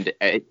 and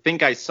I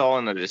think I saw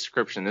in the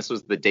description this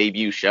was the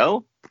debut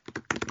show.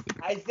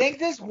 I think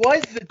this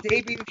was the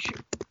debut show.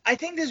 I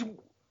think this...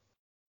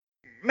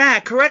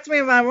 Matt, correct me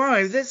if I'm wrong.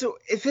 If this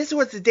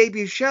was the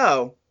debut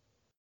show...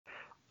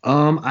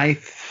 I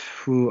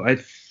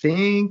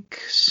think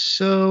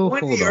so.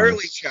 One of the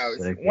early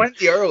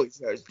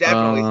shows,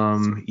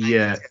 definitely.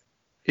 Yeah,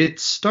 it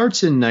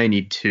starts in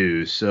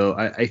 92, so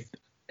I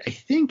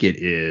think it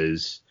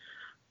is.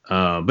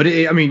 But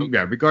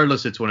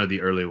regardless, it's one of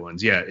the early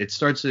ones. Yeah, it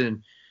starts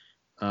in.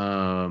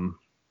 Yeah.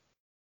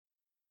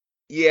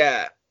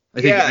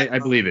 I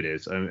believe it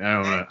is. I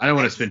don't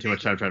want to spend too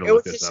much time trying to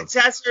look this up. It was a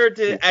successor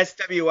to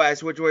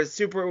SWS, which was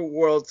Super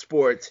World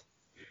Sports.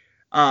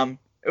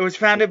 It was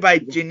founded by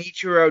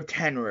Genichiro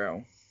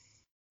Tenryu.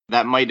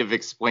 That might have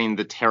explained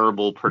the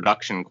terrible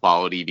production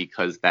quality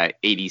because that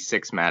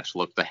 86 match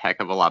looked a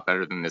heck of a lot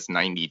better than this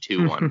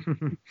 92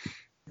 one.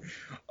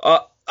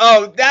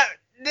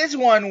 This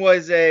one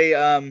was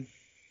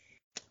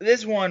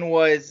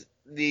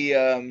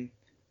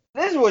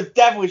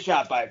definitely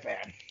shot by a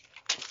fan.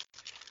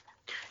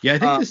 Yeah, I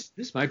think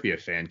this might be a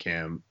fan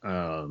cam,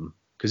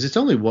 because it's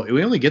only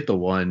we only get the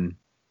one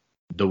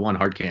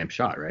hard cam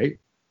shot, right?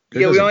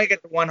 We only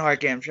get the one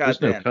hard cam shot.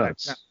 There's no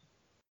cuts.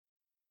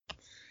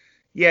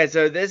 Yeah,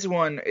 so this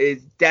one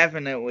is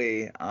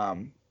definitely a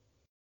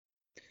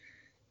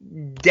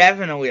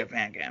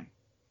fan cam.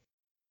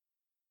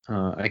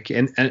 I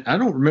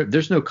don't remember.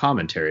 There's no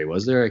commentary,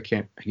 was there? I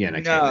can't.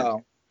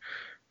 No.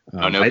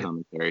 No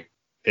commentary.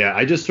 Yeah,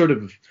 I just sort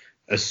of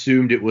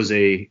assumed it was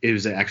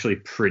actually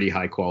pretty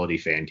high quality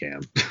fan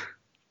cam.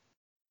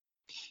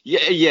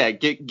 Yeah.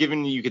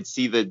 Given you could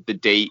see the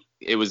date,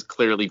 it was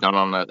clearly done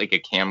on a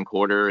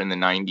camcorder in the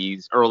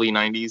 90s, early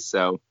 90s.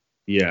 So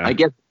yeah, I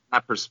guess from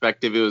that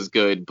perspective it was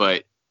good,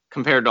 but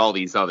compared to all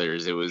these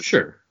others, it was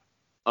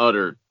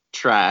utter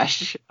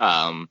trash.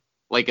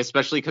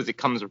 Especially because it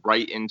comes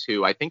right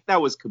into, I think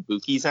that was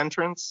Kabuki's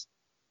entrance,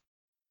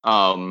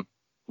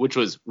 which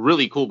was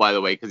really cool, by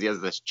the way, because he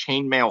has this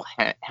chainmail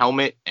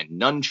helmet and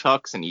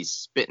nunchucks, and he's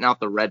spitting out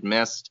the red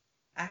mist.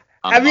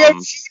 Have you ever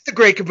seen the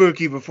Great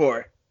Kabuki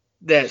before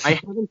this? I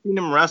haven't seen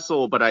him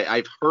wrestle, but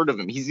I've heard of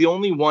him. He's the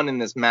only one in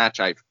this match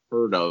I've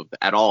heard of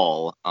at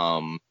all.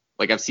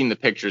 I've seen the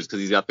pictures because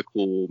he's got the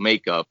cool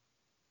makeup.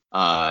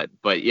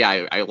 But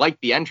yeah, I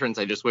like the entrance.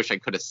 I just wish I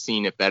could have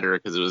seen it better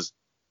because it was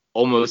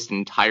almost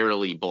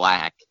entirely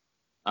black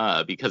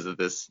because of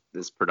this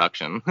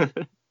production.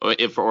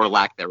 or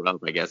lack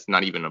thereof, I guess.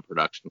 Not even a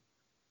production.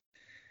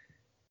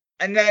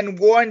 And then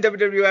WAR and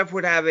WWF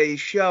would have a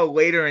show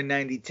later in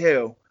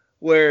 92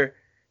 where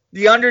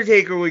The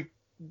Undertaker would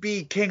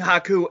be King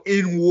Haku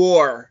in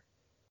WAR.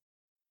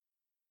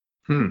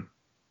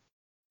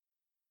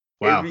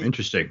 Wow,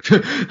 interesting.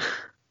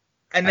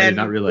 And then I did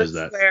not realize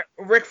that.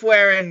 Ric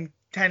Flair and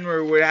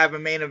Tenryu would have a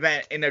main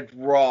event in a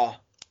Raw.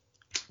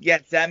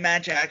 Yes, that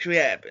match actually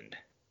happened.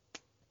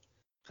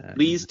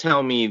 Please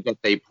tell me that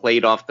they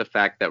played off the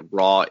fact that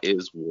Raw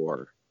is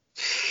WAR.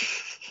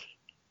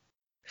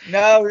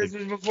 No, this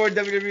was before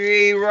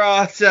WWE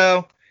Raw,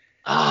 so...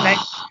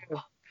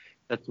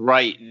 That's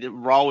right.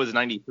 Raw was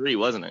 93,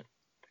 wasn't it?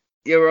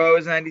 Yeah, Raw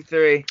was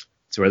 93.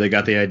 That's where they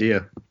got the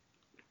idea.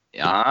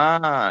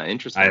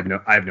 Interesting.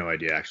 I have no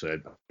idea,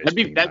 actually.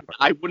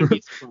 I wouldn't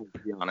be surprised, to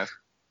be honest.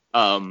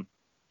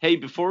 Hey,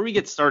 before we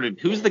get started,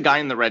 who's the guy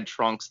in the red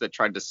trunks that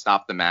tried to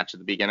stop the match at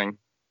the beginning?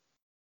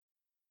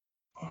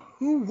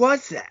 Who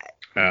was that?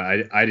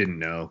 I didn't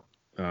know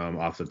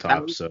off the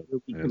top, so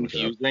really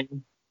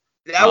confusing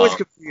That was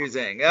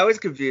confusing.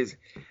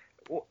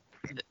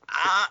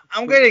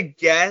 I'm gonna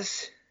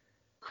guess.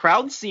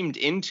 Crowd seemed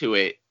into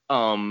it.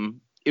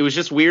 It was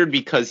just weird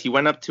because he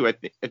went up to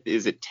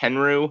is it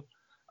Tenryu?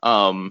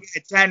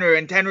 Tenryu,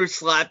 and Tenryu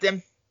slapped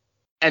him.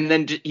 And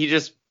then he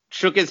just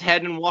shook his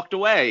head and walked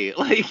away.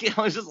 Like,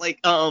 I was just like,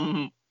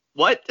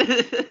 what?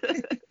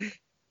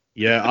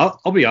 Yeah,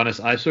 I'll be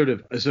honest.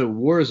 So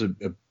War is a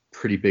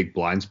pretty big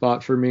blind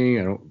spot for me.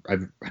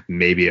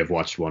 I've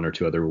watched one or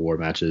two other War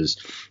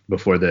matches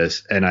before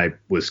this, and I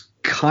was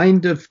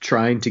kind of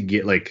trying to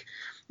get, like,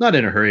 not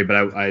in a hurry,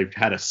 but I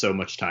had so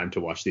much time to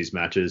watch these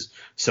matches,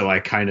 so I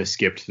kind of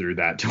skipped through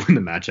that to when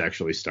the match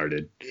actually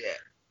started.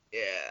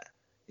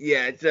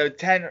 Yeah. So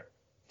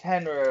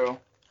Tenryu,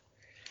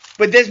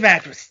 but this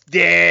match was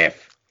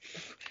stiff.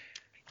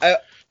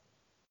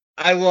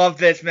 I love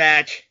this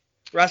match.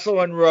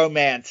 Wrestle and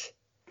romance.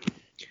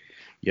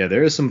 Yeah,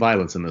 there is some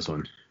violence in this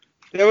one.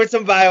 There was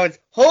some violence.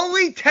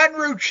 Holy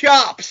Tenryu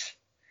chops!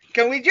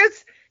 Can we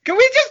just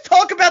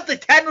talk about the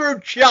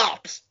Tenryu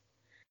chops?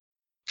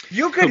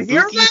 You could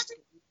hear that?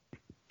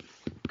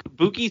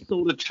 Kabuki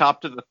sold a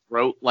chop to the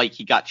throat like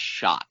he got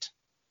shot.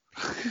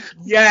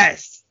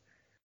 Yes.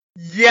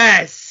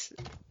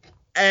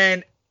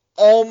 And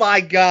oh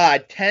my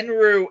god,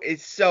 Tenryu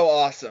is so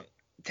awesome.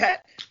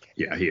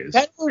 Yeah, he is.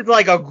 Tenryu's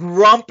like a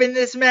grump in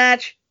this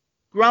match.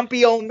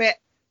 Grumpy old man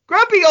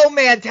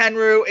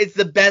Tenryu is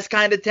the best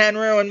kind of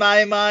Tenryu in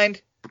my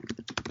mind.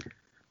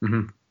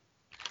 Mm-hmm.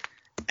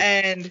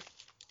 And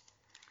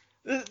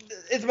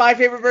it's my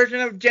favorite version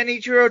of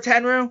Genichiro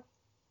Tenryu.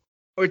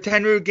 Or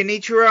Tenryu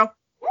Genichiro.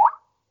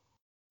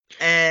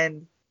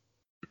 And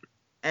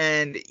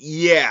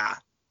yeah.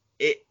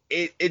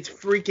 It's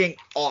freaking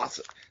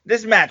awesome.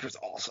 This match was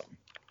awesome.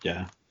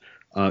 Yeah.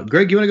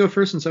 Greg, you want to go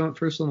first since I went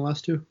first on the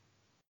last two?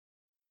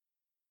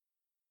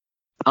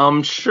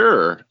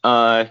 Sure.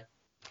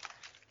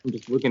 I'm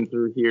just looking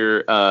through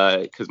here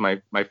because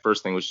my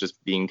first thing was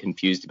just being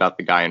confused about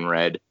the guy in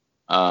red.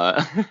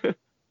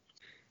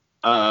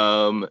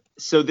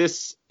 So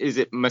this, is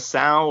it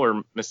Masao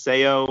or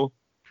Masao?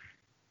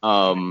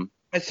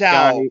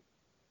 Masao.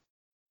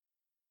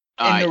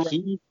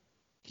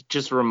 He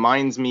just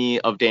reminds me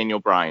of Daniel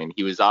Bryan.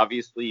 He was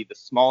obviously the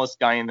smallest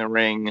guy in the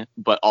ring,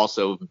 but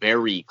also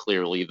very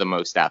clearly the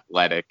most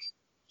athletic.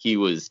 He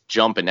was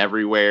jumping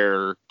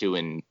everywhere,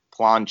 doing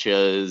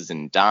planchas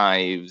and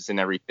dives and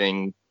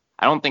everything.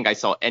 I don't think I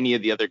saw any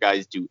of the other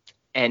guys do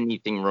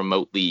anything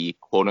remotely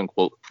quote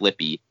unquote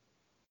flippy.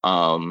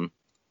 And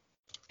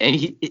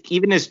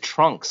even his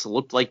trunks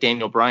looked like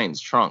Daniel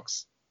Bryan's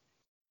trunks.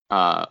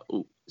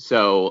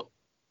 So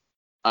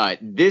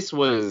this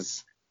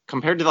was,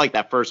 compared to like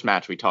that first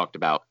match we talked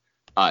about,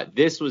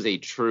 this was a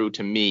true,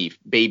 to me,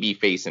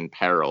 babyface in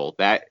peril.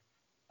 That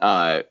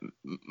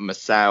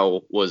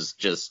Masao was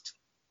just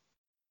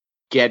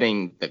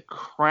getting the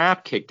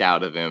crap kicked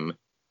out of him,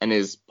 and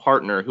his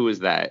partner, who is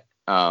that?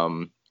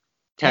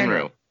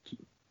 Tenryu.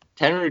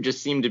 Tenryu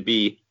just seemed to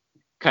be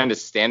kind of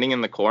standing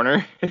in the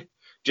corner,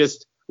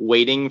 just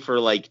waiting for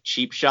like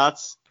cheap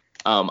shots.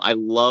 I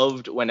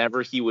loved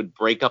whenever he would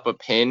break up a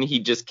pin,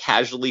 he'd just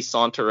casually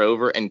saunter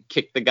over and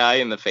kick the guy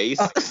in the face.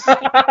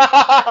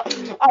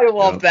 I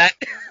love that.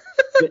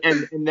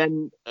 and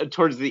then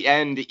towards the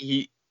end,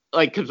 he,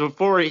 like, because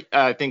before,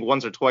 I think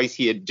once or twice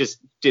he had just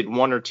did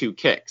one or two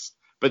kicks,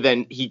 but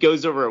then he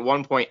goes over at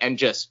one point and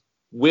just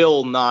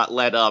will not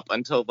let up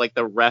until like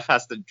the ref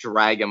has to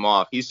drag him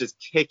off. He's just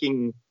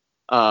kicking,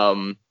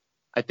 I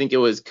think it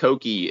was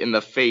Koki in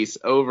the face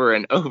over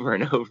and over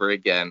and over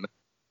again.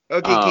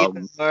 Koki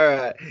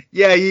Kitahara.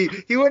 Yeah,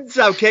 he wouldn't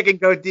stop kicking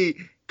Koki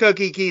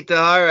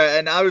Kitahara,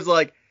 and I was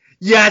like,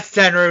 yes,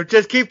 Tenryu,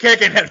 just keep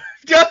kicking him.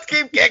 Just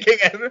keep kicking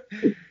him.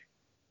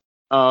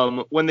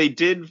 When they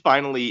did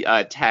finally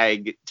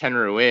tag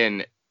Tenryu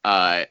in,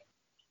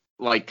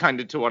 like kind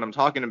of to what I'm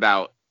talking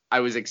about, I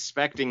was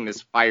expecting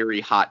this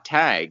fiery hot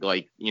tag,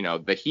 like, you know,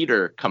 the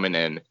heater coming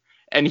in,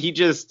 and he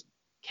just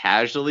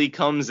casually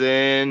comes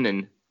in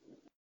and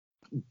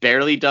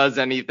barely does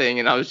anything,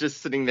 and I was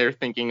just sitting there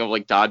thinking of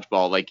like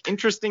dodgeball, like,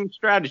 interesting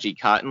strategy,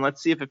 Cotton.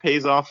 Let's see if it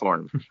pays off for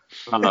him.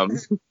 But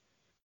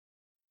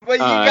you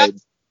got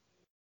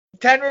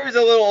Tenryu was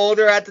a little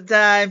older at the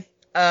time,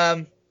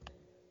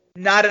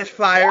 not as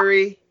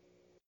fiery,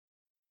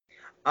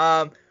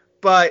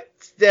 but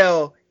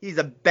still, he's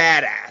a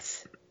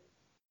badass.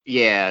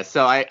 Yeah,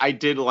 so I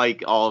did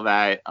like all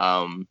that.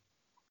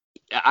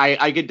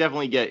 I could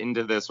definitely get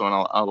into this one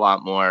a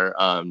lot more,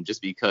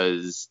 just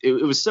because it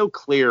was so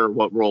clear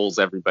what roles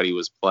everybody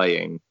was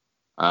playing.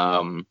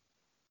 And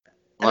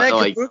then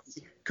like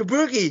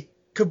Kabuki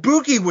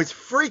was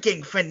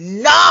freaking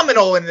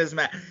phenomenal in this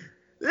match.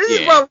 This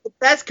is probably the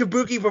best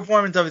Kabuki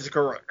performance of his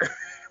career.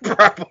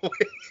 Probably.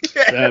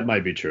 That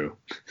might be true.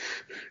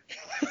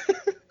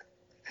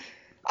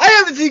 I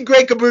haven't seen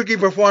Great Kabuki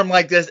perform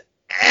like this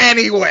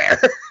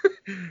anywhere.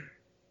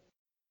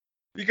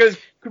 Because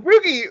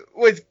Kabuki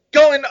was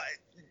going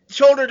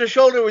shoulder to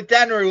shoulder with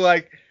Tenryu,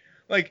 like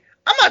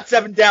I'm not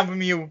stepping down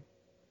from you,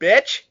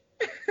 bitch.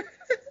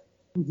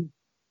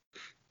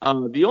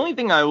 The only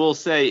thing I will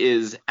say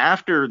is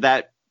after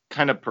that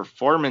kind of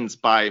performance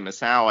by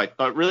Masao,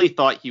 I really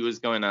thought he was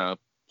going to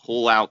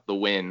pull out the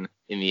win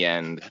in the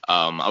end.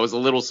 I was a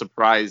little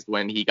surprised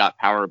when he got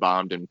power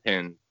bombed and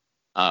pinned.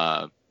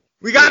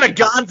 We got a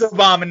Gonzo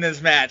bomb in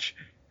this match.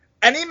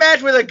 Any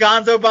match with a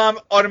Gonzo bomb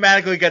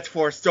automatically gets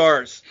 4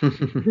 stars.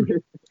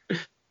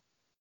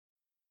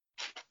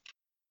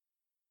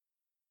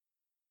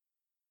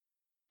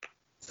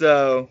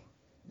 So,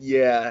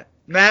 yeah.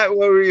 Matt,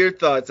 what were your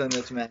thoughts on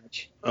this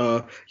match?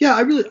 Yeah,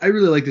 I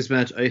really like this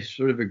match. I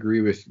sort of agree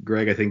with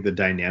Greg. I think the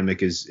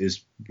dynamic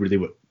is really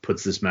what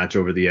puts this match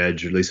over the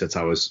edge. Or at least that's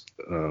how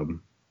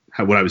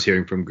what I was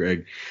hearing from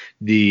Greg.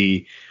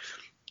 The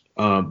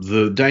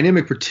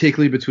dynamic,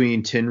 particularly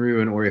between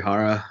Tenryu and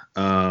Orihara,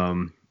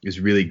 is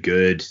really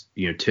good.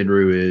 You know,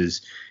 Tenryu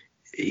is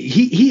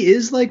he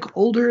is like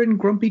older and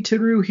grumpy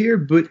Tenryu here,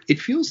 but it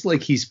feels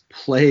like he's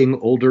playing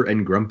older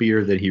and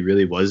grumpier than he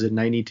really was in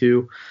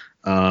 '92.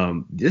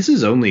 This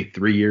is only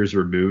 3 years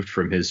removed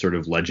from his sort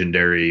of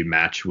legendary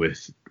match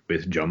with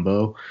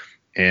Jumbo,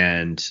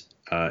 and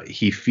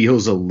he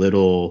feels a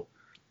little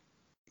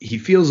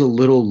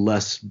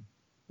less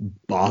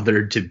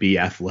bothered to be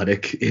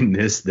athletic in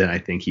this than I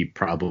think he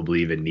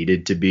probably even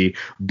needed to be.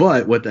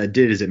 But what that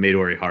did is it made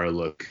Orihara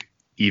look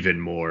even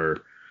more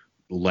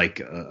like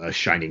a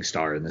shining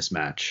star in this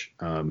match.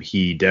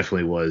 He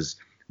definitely was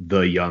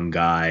the young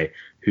guy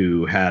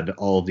who had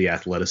all the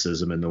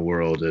athleticism in the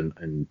world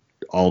and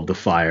all of the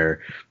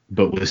fire,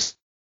 but was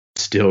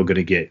still going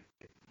to get,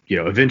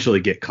 eventually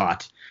get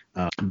caught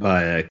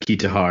by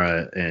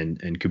Kitahara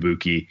and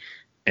Kabuki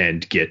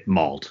and get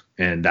mauled.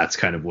 And that was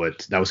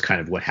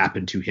kind of what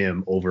happened to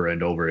him over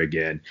and over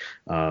again.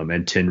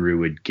 And Tenryu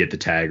would get the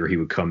tag, or he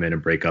would come in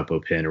and break up a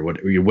pin, or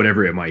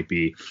whatever it might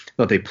be. I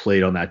thought they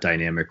played on that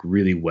dynamic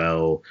really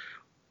well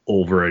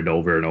over and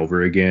over and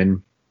over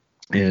again,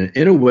 and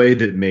in a way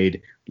that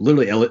made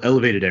literally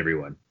elevated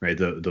everyone, right?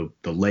 The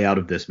layout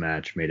of this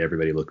match made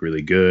everybody look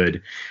really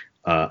good.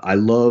 I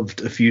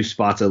loved a few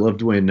spots. I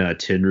loved when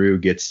Tenryu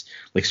gets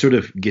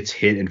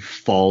hit and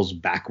falls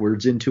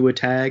backwards into a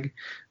tag.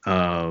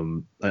 I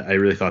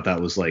really thought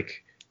that was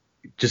like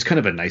just kind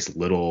of a nice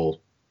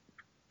little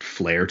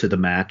flair to the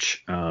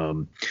match.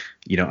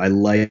 I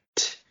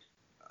liked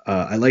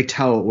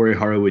how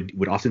Orihara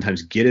would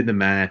oftentimes get in the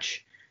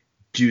match,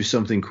 do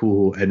something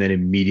cool, and then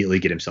immediately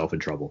get himself in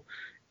trouble.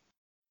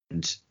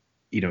 And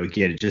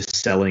again, just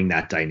selling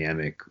that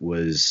dynamic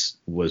was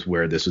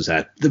where this was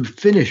at. The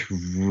finish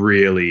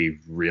really,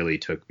 really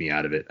took me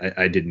out of it.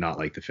 I did not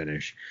like the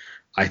finish.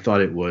 I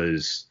thought it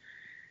was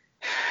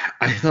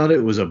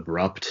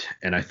abrupt,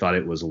 and I thought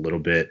it was a little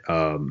bit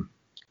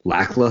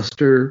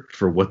lackluster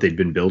for what they'd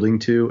been building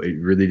to. It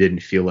really didn't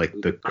feel like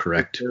the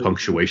correct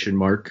punctuation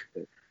mark.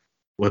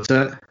 What's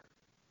that?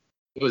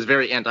 It was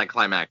very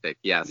anticlimactic,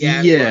 yes.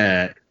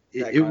 Yeah,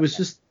 it was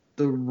just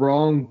the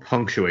wrong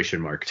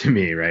punctuation mark to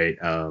me, right?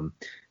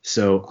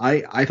 So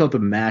I thought the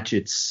match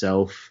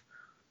itself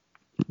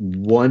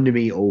won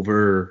me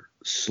over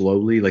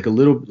slowly, like a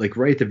little, like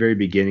right at the very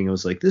beginning. I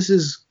was like, this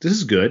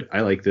is good.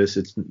 I like this.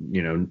 It's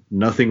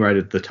nothing right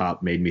at the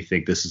top made me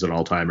think this is an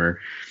all-timer.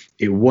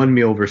 It won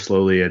me over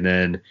slowly, and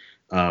then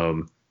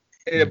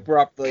it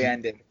abruptly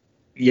ended.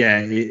 Yeah,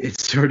 it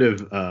sort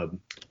of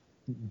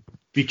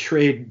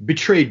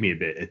betrayed me a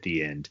bit at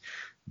the end.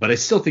 But I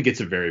still think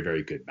it's a very,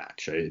 very good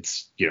match.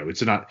 It's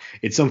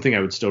something I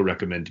would still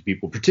recommend to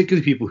people,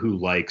 particularly people who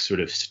like sort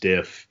of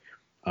stiff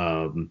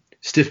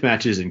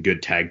matches and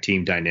good tag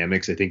team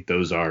dynamics. I think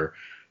those are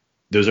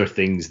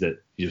things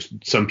that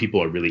some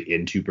people are really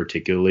into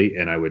particularly,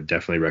 and I would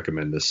definitely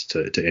recommend this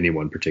to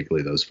anyone,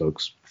 particularly those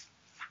folks.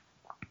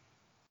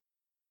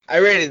 I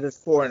rated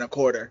this 4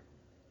 1/4.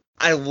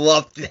 I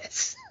love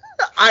this.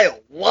 I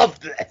love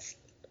this.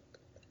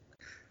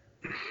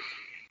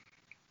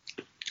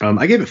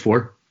 I gave it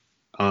 4.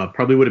 It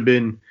could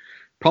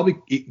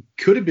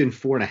have been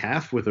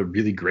 4.5 with a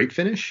really great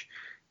finish,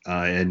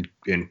 and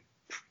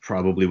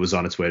probably was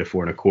on its way to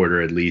 4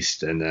 1/4 at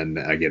least. And then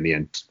again, the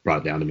end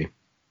brought it down to me.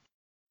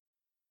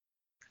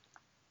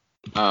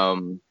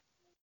 I'm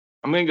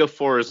gonna go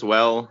 4 as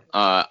well.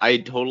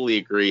 I totally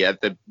agree.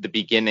 At the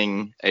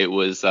beginning, it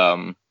was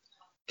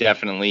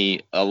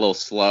definitely a little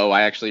slow.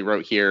 I actually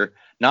wrote here,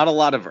 not a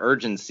lot of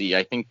urgency.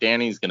 I think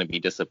Danny's gonna be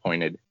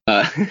disappointed.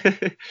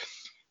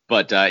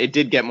 But it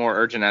did get more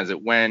urgent as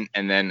it went,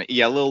 and then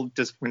a little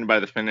disappointed by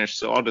the finish,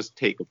 so I'll just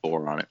take a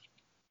 4 on it.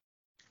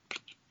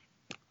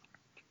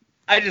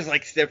 I just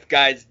like stiff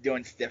guys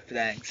doing stiff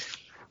things.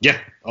 Yeah.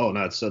 Oh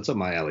no, that's up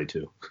my alley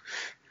too.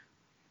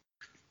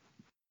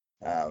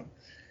 Now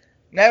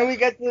we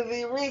get to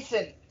the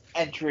recent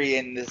entry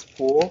in this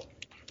pool: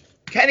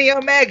 Kenny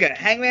Omega,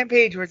 Hangman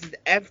Page versus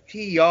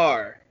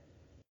FTR.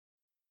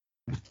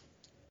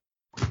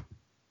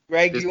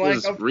 Greg, do you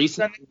want to go first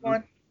on this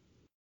one?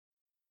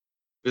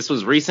 This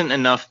was recent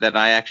enough that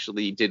I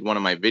actually did one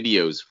of my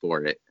videos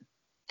for it.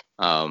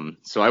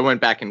 So I went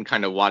back and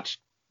kind of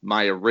watched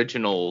my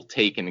original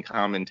take and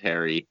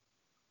commentary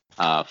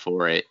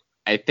for it.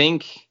 I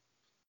think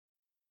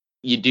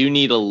you do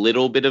need a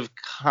little bit of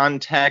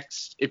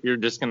context if you're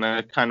just going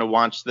to kind of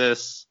watch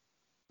this.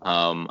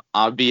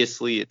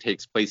 Obviously, it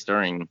takes place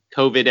during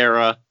COVID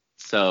era,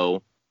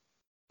 so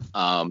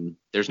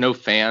there's no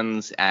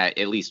fans at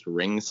least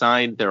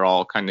ringside. They're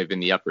all kind of in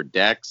the upper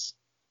decks.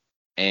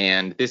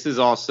 And this is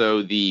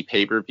also the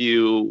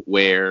pay-per-view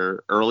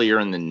where earlier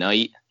in the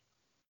night,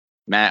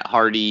 Matt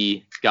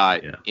Hardy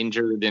got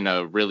injured in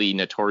a really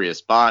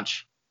notorious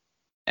botch.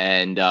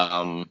 And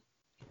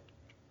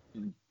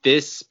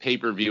this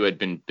pay-per-view had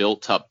been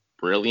built up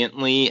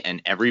brilliantly,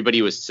 and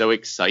everybody was so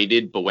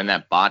excited. But when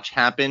that botch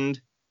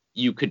happened,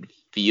 you could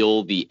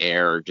feel the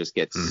air just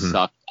get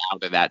sucked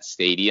out of that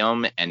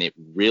stadium, and it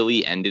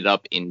really ended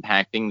up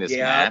impacting this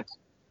match.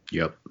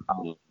 Yep.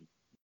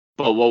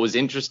 But what was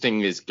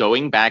interesting is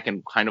going back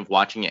and kind of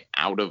watching it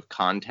out of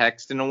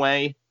context in a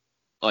way,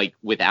 like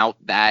without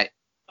that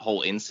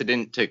whole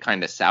incident to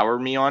kind of sour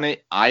me on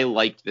it. I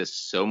liked this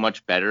so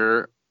much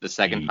better the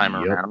second time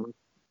around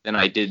than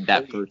I did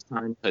that first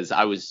time, because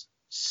I was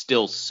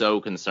still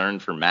so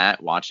concerned for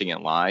Matt watching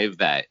it live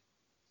that,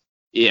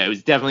 it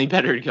was definitely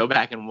better to go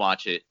back and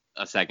watch it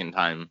a second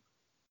time.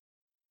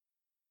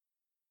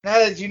 Now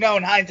that you know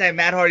in hindsight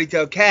Matt Hardy's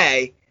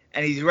okay,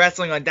 and he's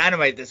wrestling on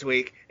Dynamite this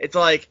week, it's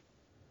like,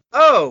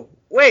 oh,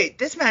 wait,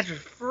 this match was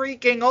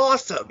freaking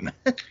awesome.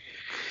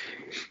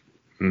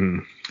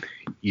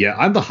 Yeah,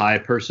 I'm the high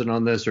person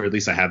on this, or at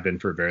least I have been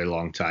for a very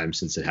long time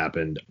since it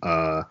happened.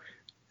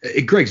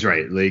 Greg's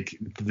right. Like,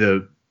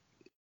 the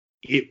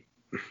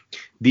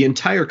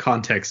entire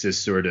context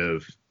is sort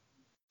of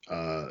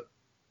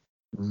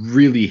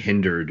really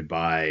hindered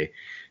by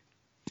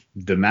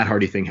the Matt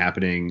Hardy thing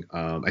happening.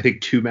 I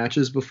think 2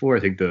 matches before. I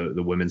think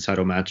the women's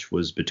title match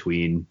was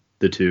between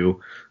the two,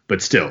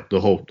 but still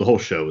the whole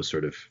show was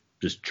sort of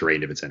just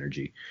drained of its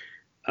energy.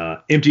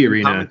 Empty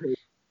arena.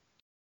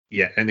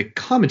 Yeah, and the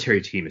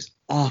commentary team is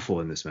awful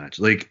in this match.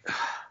 Like,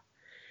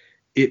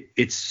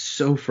 it's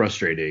so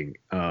frustrating.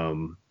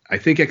 I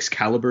think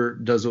Excalibur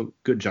does a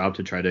good job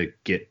to try to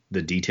get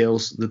the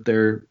details that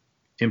they're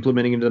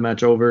implementing into the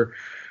match over.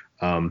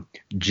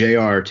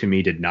 JR to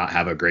me did not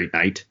have a great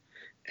night,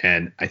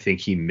 and I think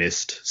he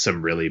missed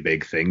some really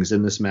big things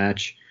in this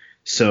match.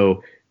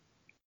 So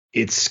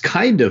it's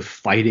kind of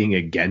fighting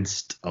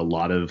against a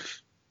lot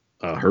of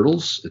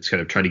hurdles. It's kind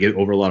of trying to get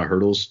over a lot of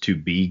hurdles to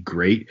be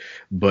great,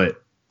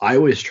 but I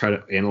always try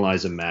to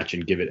analyze a match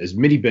and give it as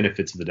many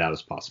benefits of the doubt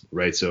as possible,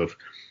 right? So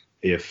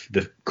if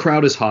the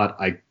crowd is hot,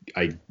 I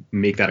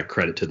make that a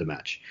credit to the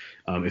match.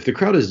 If the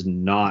crowd is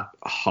not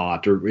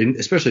hot, or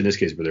especially in this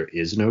case where there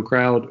is no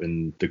crowd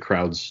and the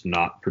crowd's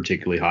not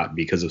particularly hot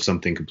because of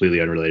something completely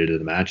unrelated to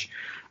the match,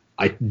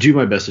 I do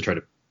my best to try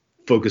to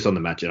focus on the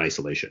match in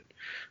isolation,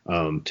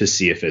 to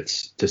see if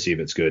it's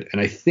good.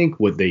 And I think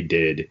what they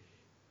did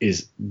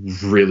is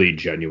really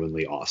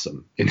genuinely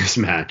awesome in this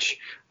match.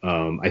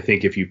 I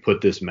think if you put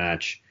this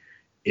match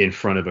in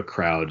front of a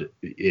crowd,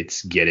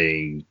 it's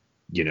getting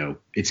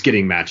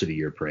match of the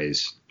year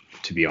praise,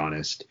 to be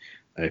honest,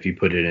 if you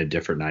put it in a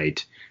different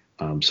night.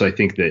 So I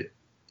think that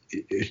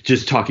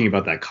just talking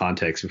about that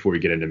context before we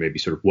get into maybe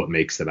sort of what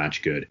makes the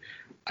match good,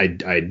 I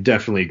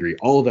definitely agree.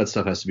 All of that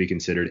stuff has to be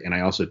considered. And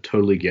I also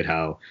totally get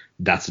how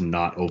that's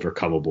not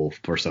overcomable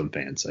for some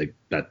fans.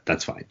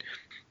 That's fine.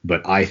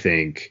 But I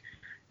think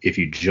if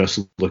you just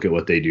look at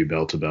what they do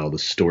bell to bell, the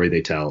story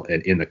they tell,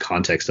 and in the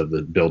context of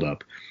the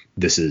build-up,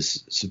 this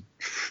is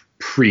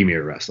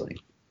premier wrestling.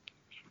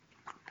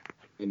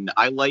 And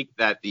I like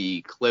that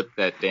the clip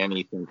that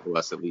Danny sent to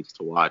us, at least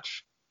to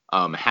watch,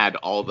 had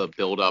all the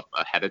build-up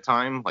ahead of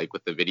time, like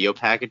with the video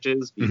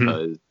packages,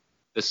 because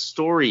the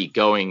story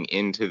going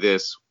into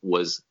this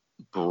was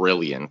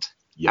brilliant.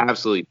 Yep.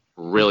 Absolutely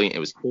brilliant. It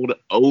was pulled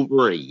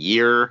over a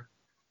year.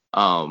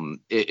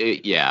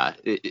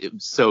 It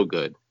was so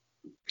good.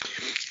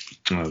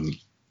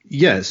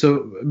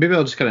 So maybe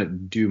I'll just kind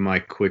of do my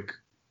quick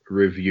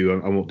review.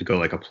 I won't go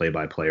like a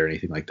play-by-play or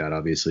anything like that,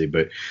 obviously,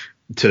 but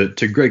to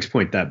Greg's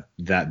point,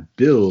 that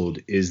build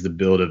is the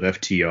build of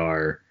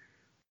FTR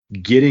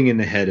getting in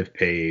the head of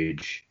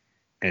Page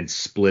and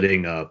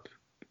splitting up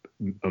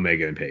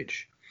Omega and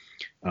Page,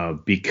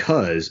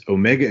 because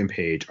Omega and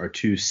Page are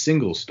 2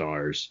 single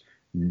stars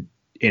in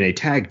a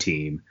tag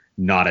team,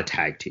 not a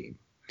tag team.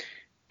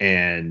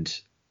 And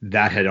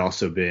that had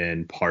also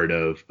been part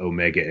of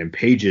Omega and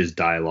Page's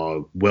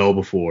dialogue well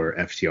before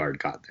FTR had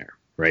gotten there,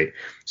 right?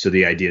 So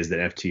the idea is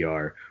that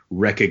FTR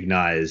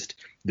recognized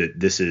that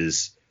this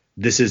is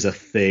a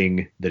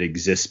thing that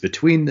exists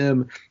between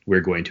them.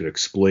 We're going to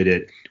exploit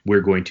it.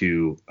 We're going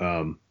to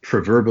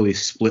proverbially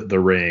split the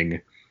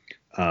ring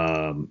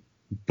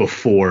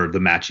before the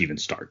match even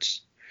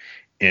starts.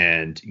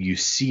 And you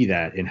see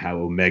that in how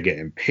Omega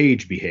and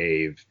Page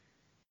behave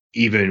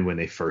even when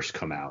they first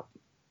come out.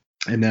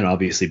 And then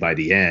obviously by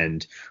the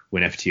end,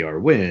 when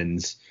FTR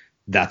wins,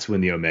 that's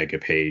when the Omega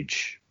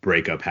Page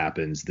breakup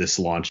happens. This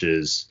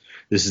is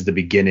the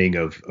beginning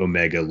of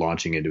Omega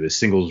launching into his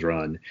singles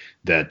run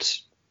that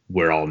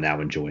we're all now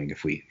enjoying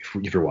if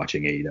you're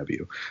watching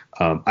AEW.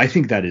 I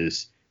think that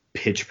is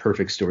pitch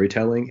perfect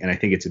storytelling, and I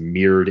think it's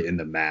mirrored in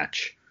the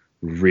match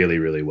really,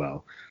 really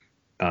well.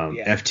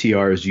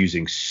 FTR is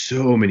using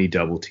so many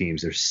double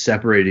teams. They're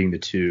separating the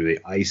two. They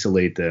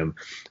isolate them.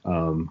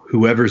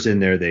 Whoever's in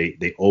there,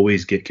 they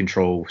always get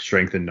control,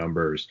 strength in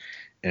numbers,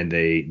 and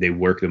they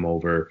work them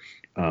over.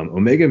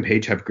 Omega and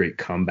Page have great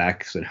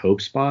comebacks and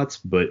hope spots,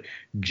 but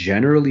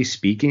generally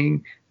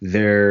speaking,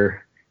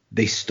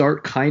 they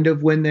start kind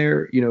of when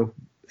they're,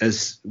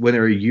 when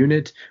they're a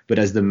unit, but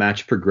as the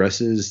match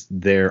progresses,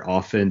 their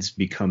offense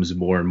becomes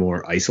more and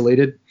more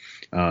isolated.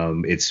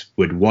 It's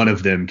when one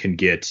of them can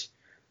get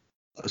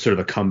sort of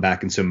a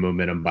comeback and some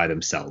momentum by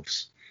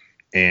themselves.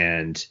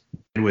 And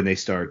when they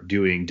start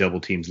doing double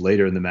teams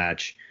later in the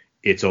match,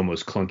 it's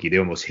almost clunky. They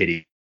almost hit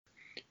each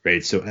other,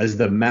 right? So as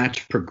the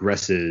match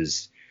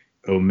progresses,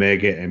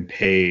 Omega and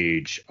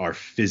Page are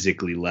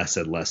physically less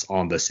and less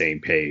on the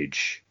same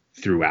page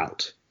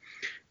throughout.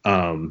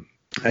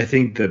 I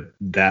think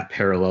that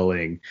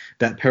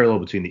parallel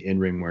between the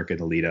in-ring work and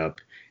the lead up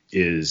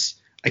is,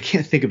 I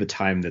can't think of a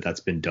time that's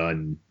been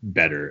done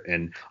better.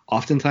 And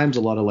oftentimes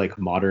a lot of like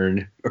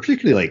modern, or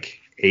particularly like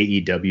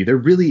AEW, they're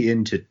really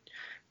into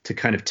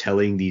kind of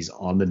telling these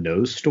on the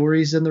nose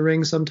stories in the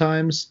ring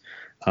sometimes,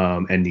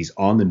 and these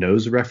on the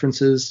nose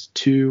references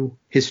to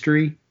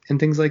history and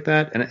things like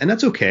that. And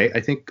that's okay. I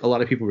think a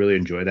lot of people really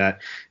enjoy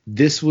that.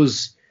 This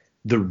was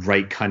the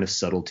right kind of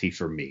subtlety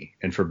for me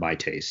and for my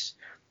taste,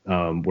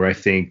 where I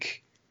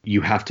think you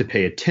have to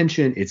pay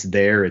attention. It's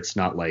there. It's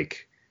not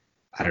like,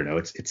 I don't know,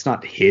 it's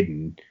not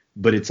hidden,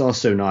 but it's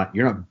also not,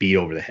 you're not beat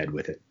over the head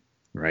with it,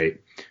 right?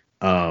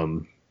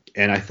 And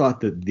I thought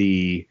that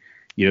the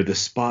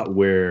spot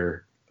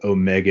where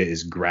Omega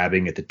is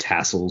grabbing at the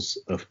tassels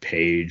of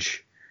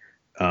Page,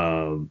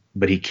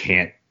 but he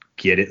can't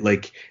get it.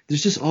 Like,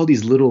 there's just all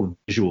these little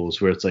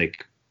visuals where it's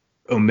like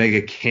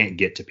Omega can't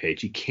get to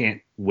Page. He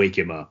can't wake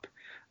him up.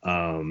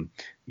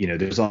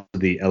 There's also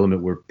the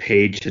element where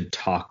Page had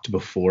talked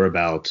before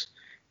about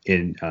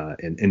in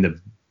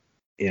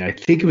I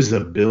think it was the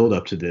build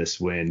up to this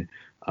when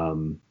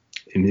in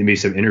maybe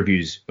some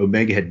interviews,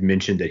 Omega had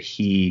mentioned that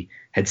he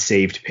had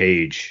saved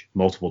Page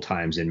multiple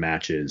times in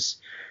matches.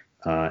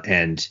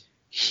 And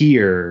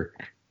here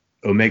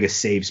Omega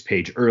saves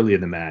Page early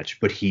in the match,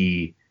 but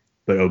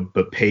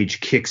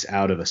Page kicks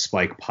out of a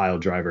spike pile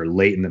driver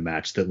late in the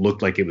match that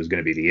looked like it was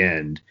going to be the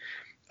end,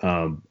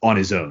 on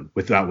his own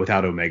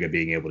without Omega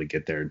being able to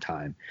get there in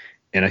time.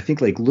 And I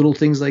think like little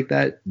things like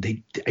that,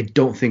 I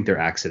don't think they're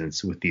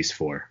accidents with these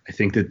four. I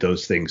think that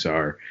those things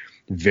are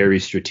very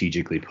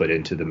strategically put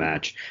into the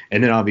match.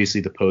 And then obviously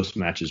the post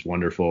match is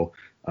wonderful.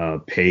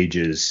 Page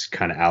is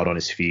kind of out on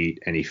his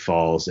feet and he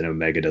falls and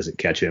Omega doesn't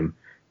catch him.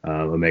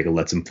 Omega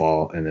lets him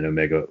fall and then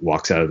Omega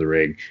walks out of the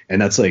ring.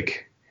 And that's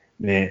like,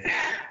 man,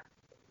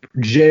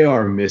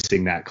 JR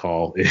missing that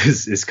call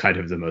is kind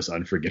of the most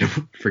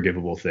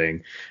unforgivable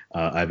thing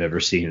I've ever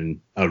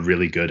seen a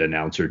really good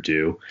announcer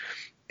do.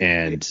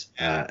 And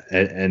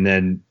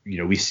then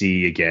we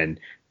see again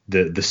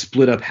the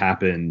split up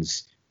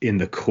happens in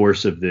the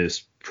course of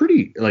this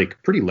pretty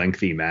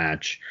lengthy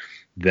match,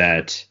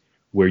 that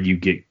where you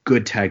get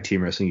good tag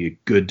team wrestling, you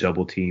get good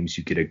double teams,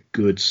 you get a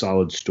good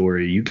solid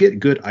story, you get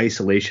good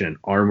isolation and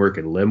arm work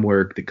and limb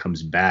work that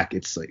comes back.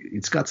 It's like,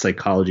 it's got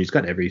psychology, it's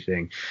got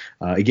everything.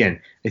 Again,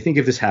 I think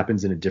if this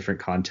happens in a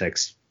different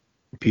context,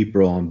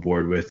 people are on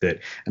board with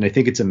it, and I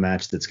think it's a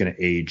match that's going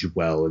to age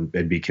well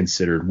and be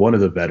considered one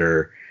of the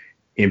better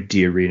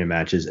empty arena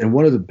matches, and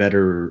one of the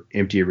better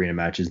empty arena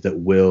matches that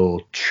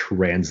will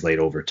translate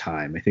over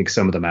time. I think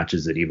some of the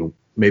matches that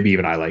maybe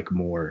even I like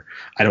more,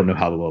 I don't know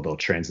how well they'll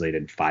translate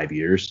in 5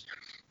 years.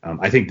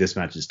 I think this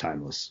match is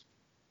timeless.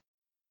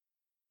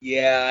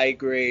 Yeah, I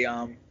agree.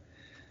 I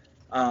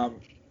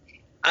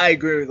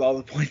agree with all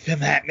the points that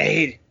Matt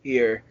made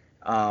here.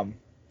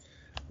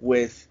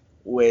 With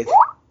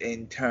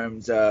in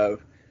terms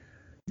of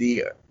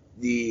the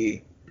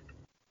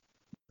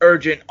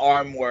urgent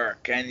arm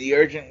work and the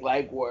urgent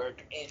leg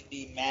work in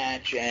the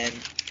match, and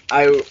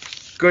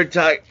good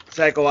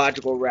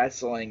psychological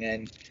wrestling,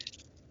 and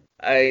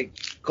a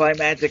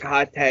climactic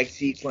hot tag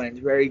sequence,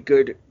 very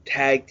good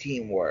tag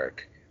team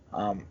work.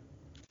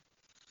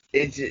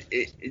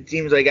 It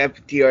seems like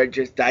FTR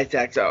just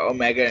dissects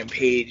Omega and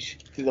Page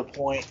to the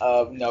point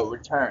of no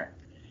return.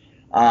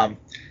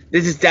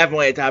 This is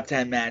definitely a top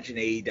 10 match in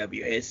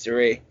AEW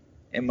history,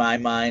 in my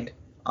mind.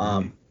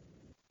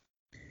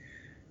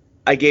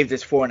 I gave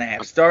this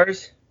 4.5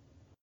 stars.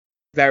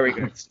 Very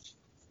good.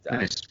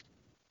 Nice.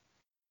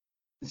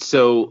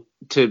 So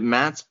to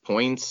Matt's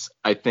points,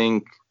 I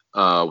think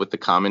with the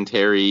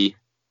commentary,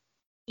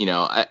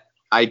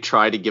 I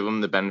try to give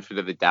him the benefit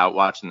of the doubt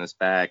watching this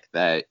back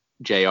that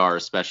JR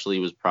especially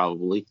was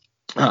probably,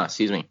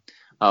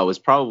 was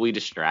probably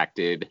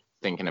distracted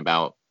thinking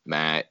about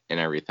Matt and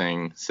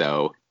everything.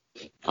 So,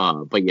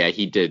 but yeah,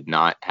 he did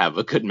not have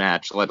a good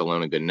match, let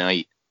alone a good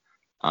night.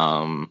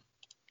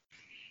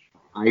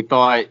 I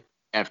thought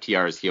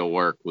FTR's heel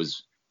work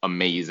was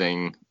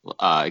amazing.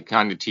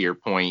 Kind of to your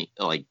point,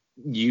 like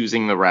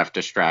using the ref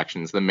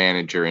distractions, the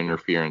manager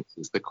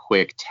interferences, the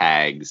quick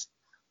tags,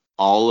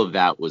 all of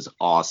that was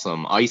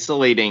awesome.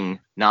 Isolating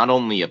not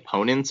only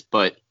opponents,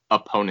 but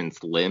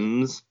opponents'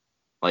 limbs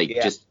Like,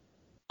 just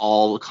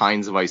all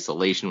kinds of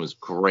isolation was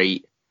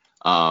great.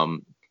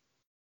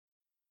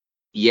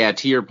 Yeah,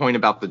 to your point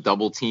about the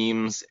double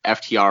teams,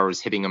 FTR was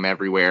hitting them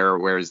everywhere,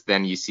 whereas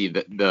then you see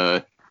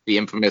the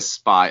infamous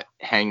spot,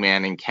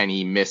 Hangman and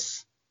Kenny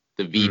miss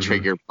the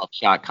V-trigger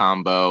buckshot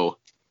combo,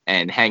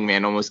 and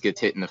Hangman almost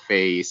gets hit in the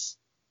face.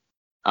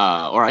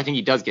 Or I think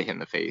he does get hit in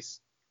the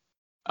face.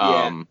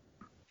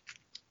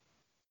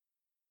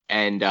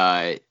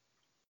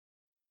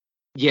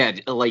 Yeah,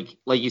 like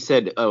you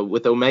said,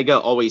 with Omega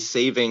always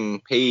saving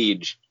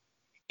Page,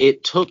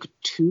 it took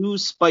 2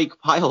 Spike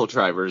pile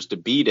drivers to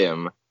beat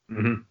him.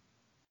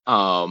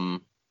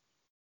 And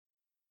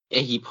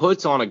he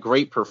puts on a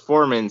great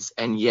performance,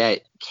 and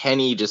yet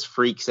Kenny just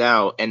freaks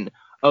out. And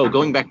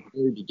going back to the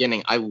very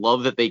beginning, I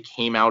love that they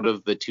came out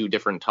of the 2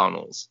 different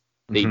tunnels.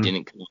 They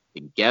didn't come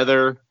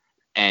together,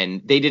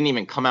 and they didn't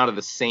even come out of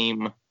the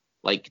same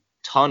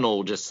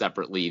tunnel just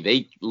separately.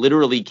 They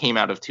literally came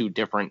out of 2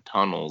 different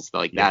tunnels.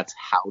 That's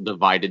how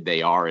divided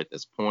they are at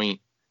this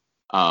point.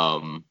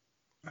 And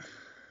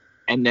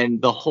then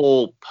the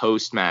whole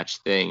post-match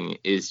thing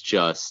is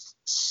just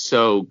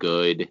so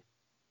good.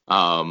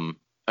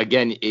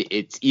 Again,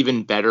 it's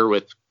even better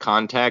with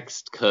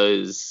context,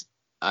 because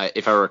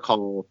if I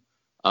recall,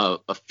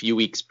 a few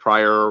weeks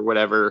prior or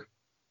whatever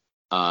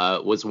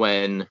was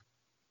when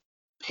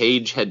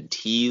Page had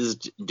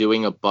teased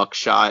doing a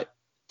buckshot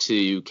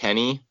to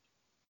Kenny.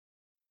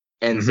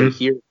 And so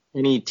here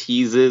Kenny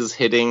teases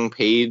hitting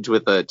Page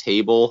with a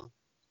table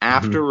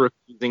after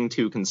refusing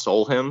to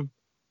console him.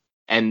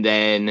 And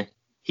then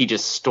he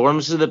just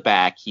storms to the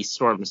back. He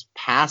storms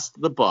past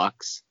the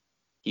Bucks.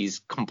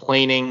 He's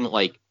complaining,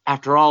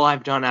 after all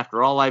I've done,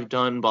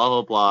 blah,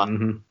 blah, blah.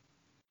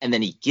 And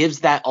then he gives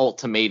that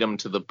ultimatum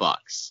to the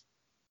Bucks.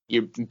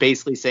 You're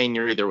basically saying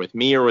you're either with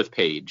me or with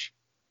Page.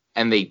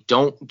 And they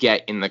don't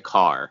get in the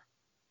car.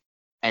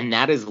 And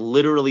that has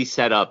literally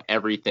set up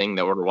everything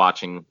that we're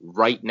watching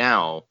right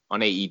now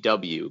on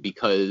AEW,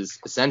 because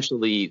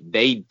essentially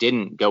they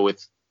didn't go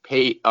with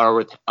Kenny.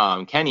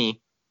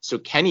 So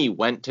Kenny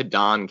went to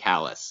Don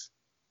Callis,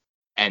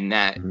 and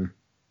that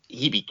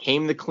he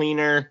became the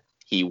cleaner.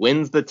 He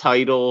wins the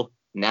title.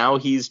 Now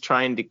he's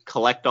trying to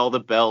collect all the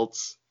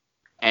belts,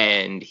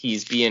 and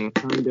he's being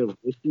kind of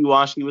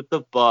wishy-washy with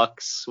the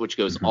Bucks, which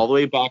goes all the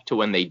way back to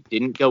when they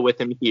didn't go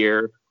with him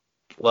here.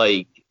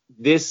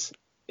 This,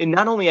 and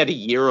not only at a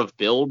year of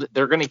build,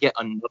 they're going to get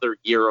another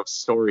year of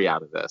story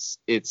out of this.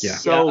 It's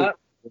so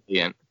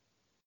brilliant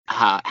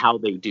how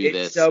they do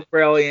this. It's so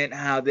brilliant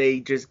how they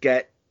just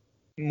get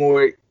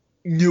more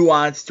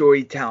nuanced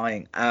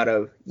storytelling out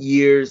of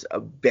years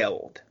of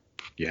build.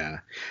 Yeah.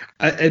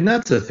 And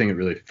that's the thing that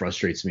really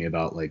frustrates me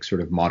about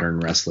sort of modern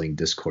wrestling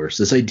discourse.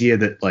 This idea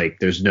that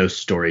there's no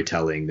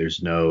storytelling,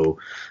 there's no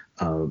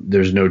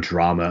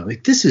drama.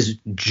 This is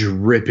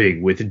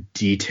dripping with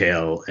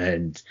detail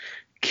and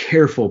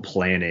careful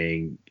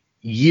planning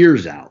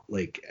years out.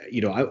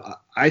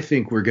 I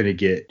think we're going to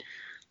get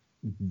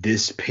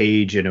this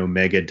Page and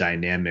Omega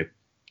dynamic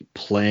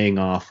playing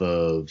off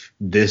of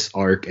this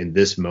arc and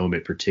this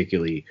moment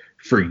particularly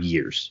for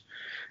years.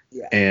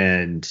 Yeah.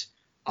 And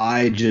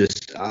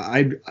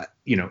AEW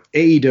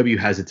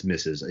has its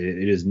misses.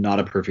 It is not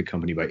a perfect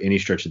company by any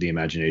stretch of the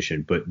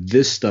imagination, but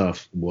this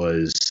stuff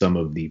was some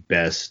of the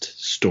best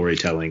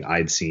storytelling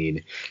I'd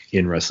seen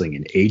in wrestling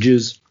in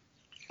ages.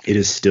 It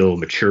is still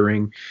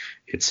maturing.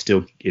 It's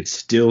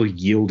still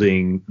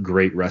yielding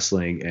great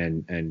wrestling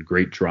and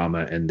great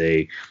drama. And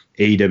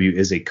AEW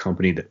is a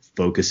company that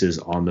focuses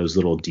on those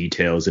little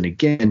details and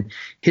again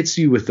hits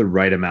you with the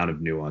right amount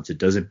of nuance. It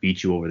doesn't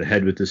beat you over the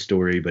head with the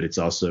story, but it's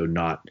also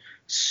not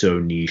so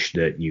niche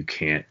that you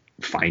can't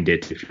find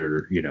it if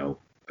you're,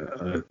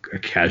 a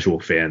casual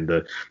fan.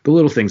 The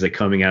little things like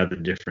coming out of the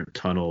different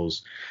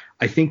tunnels.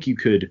 I think you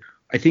could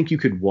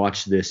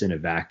watch this in a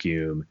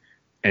vacuum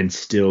and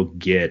still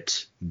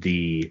get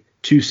the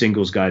 2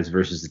 singles guys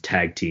versus the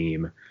tag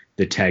team.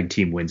 The tag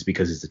team wins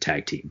because it's a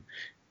tag team.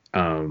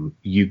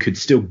 You could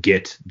still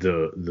get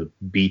the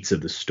beats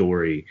of the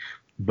story,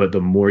 but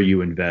the more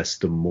you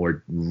invest, the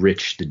more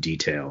rich the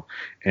detail.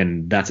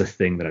 And that's a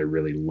thing that I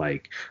really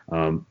like.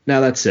 Now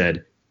that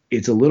said,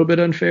 it's a little bit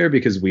unfair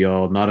because we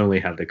all not only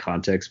have the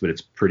context, but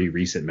it's pretty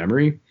recent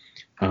memory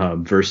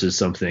versus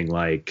something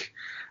like,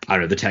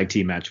 the tag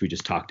team match we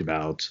just talked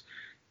about.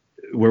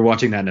 We're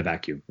watching that in a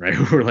vacuum, right?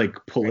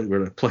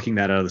 We're plucking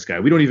that out of the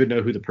sky. We don't even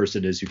know who the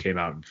person is who came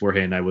out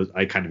beforehand.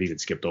 I kind of even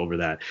skipped over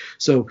that.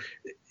 So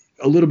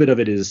a little bit of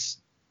it is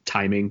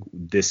timing.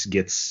 This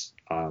gets,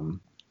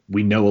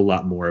 we know a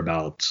lot more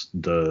about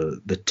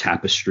the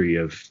tapestry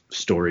of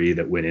story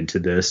that went into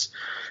this,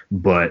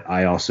 but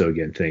I also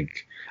again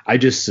think, I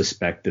just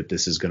suspect that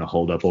this is going to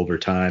hold up over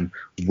time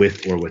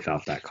with or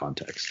without that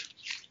context.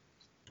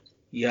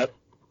 Yep.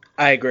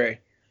 I agree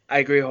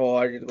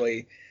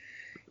wholeheartedly.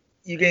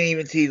 You can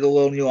even see the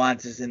little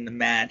nuances in the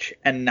match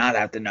and not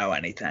have to know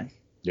anything.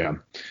 Yeah.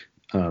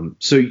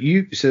 So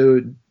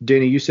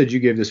Danny, you said you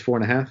gave this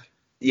 4.5?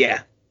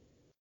 Yeah.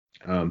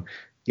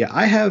 Yeah,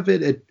 I have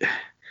it at,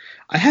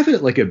 I have it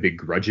at like a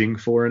begrudging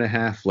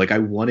 4.5. Like I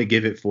want to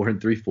give it 4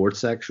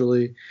 3/4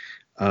 actually.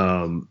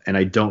 And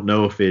I don't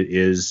know if it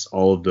is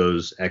all of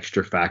those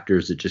extra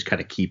factors that just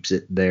kind of keeps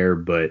it there,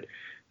 but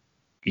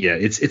yeah,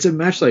 it's a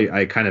match that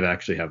I kind of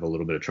actually have a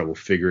little bit of trouble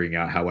figuring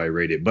out how I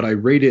rate it, but I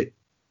rate it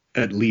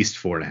at least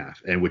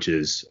 4.5, and which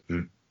is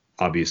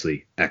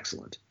obviously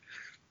excellent.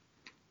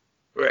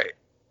 Right.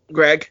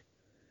 Greg?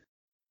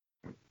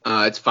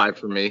 It's 5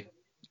 for me.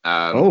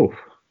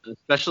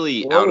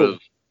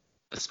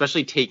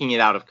 Especially taking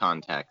it out of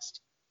context.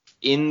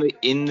 In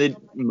the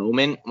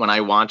moment when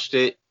I watched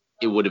it,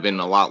 it would have been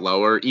a lot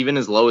lower, even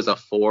as low as a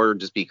 4,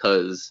 just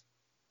because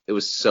it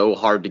was so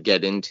hard to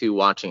get into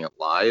watching it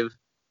live.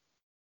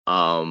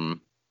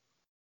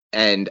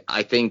 And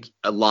I think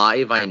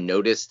live, I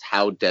noticed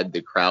how dead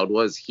the crowd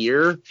was.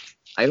 Here,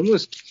 I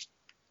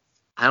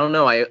don't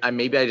know. I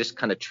maybe I just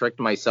kind of tricked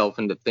myself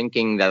into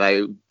thinking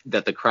that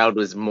the crowd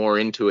was more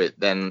into it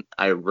than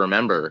I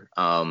remember.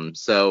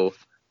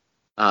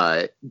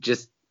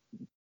 Just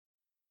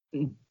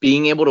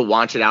being able to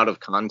watch it out of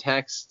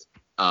context,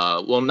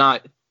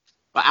 not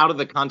out of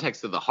the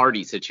context of the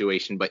Hardy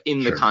situation, but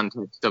in the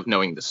context of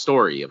knowing the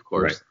story, of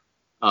course,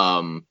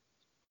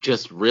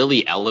 just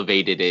really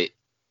elevated it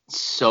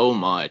so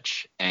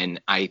much.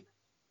 And I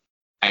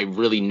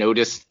really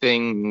noticed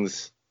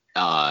things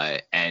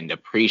and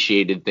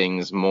appreciated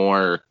things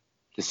more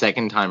the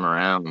second time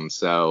around.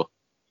 So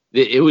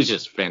it was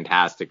just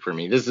fantastic for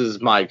me. This is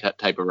my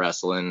type of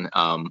wrestling.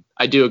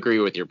 I do agree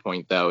with your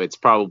point, though. It's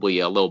probably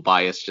a little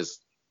biased,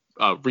 just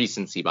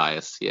recency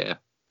bias. Yeah.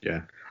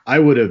 Yeah. I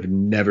would have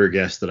never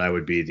guessed that I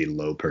would be the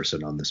low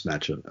person on this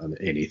match on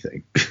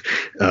anything,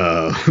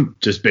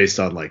 just based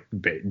on like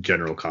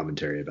general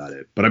commentary about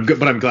it. But I'm good.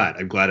 But I'm glad.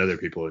 I'm glad other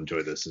people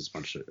enjoy this as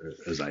much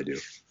as I do.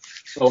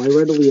 Oh, I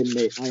readily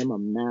admit I am a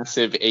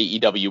massive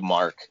AEW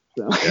mark.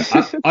 So.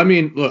 Yeah, I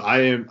mean, look, I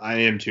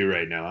am too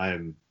right now. I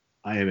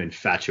am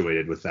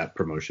infatuated with that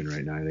promotion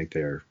right now. I think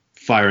they are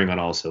firing on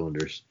all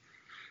cylinders.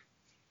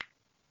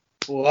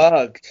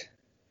 Plugged.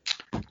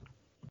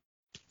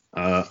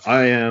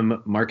 I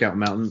am Mark Out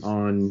Mountain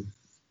on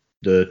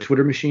the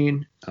Twitter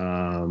machine.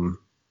 Come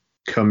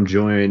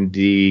join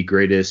the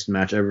Greatest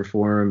Match Ever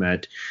forum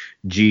at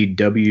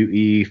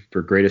GWE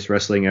for Greatest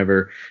Wrestling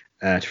Ever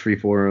at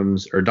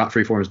freeforums or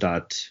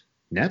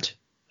 .freeforums.net.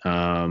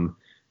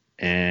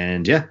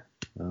 And yeah,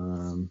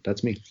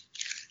 that's me.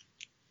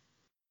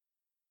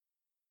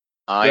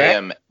 I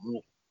am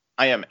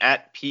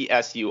at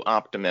PSU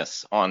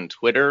Optimus on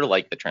Twitter,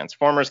 like the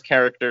Transformers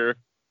character.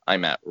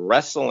 I'm at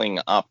Wrestling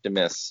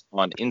Optimus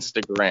on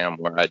Instagram,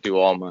 where I do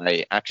all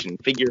my action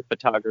figure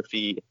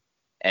photography.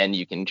 And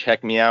you can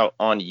check me out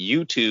on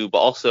YouTube,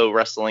 also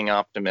Wrestling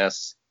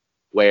Optimus,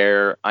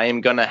 where I am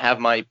going to have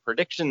my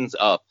predictions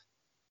up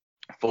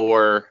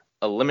for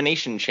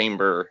Elimination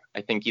Chamber,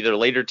 I think either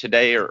later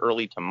today or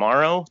early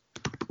tomorrow.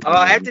 Oh,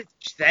 I have to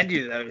send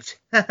you those.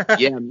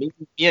 Yeah, me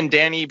and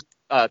Danny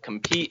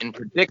compete in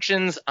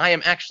predictions. I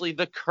am actually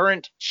the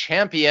current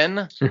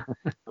champion.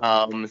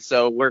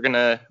 So we're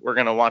gonna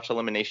watch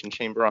Elimination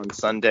Chamber on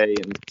Sunday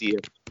and see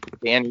if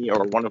Danny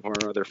or one of our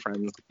other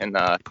friends can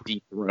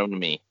dethrone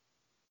me.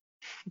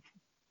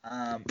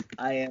 I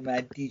am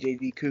at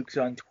DJD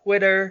Kooks on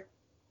Twitter.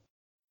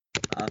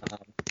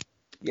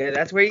 Yeah,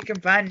 that's where you can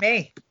find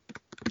me.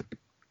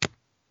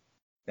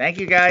 Thank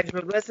you guys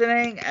for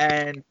listening,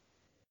 and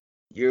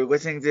you're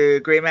listening to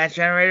Great Match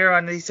Generator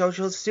on the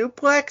Social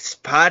Suplex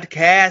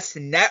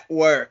Podcast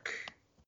Network.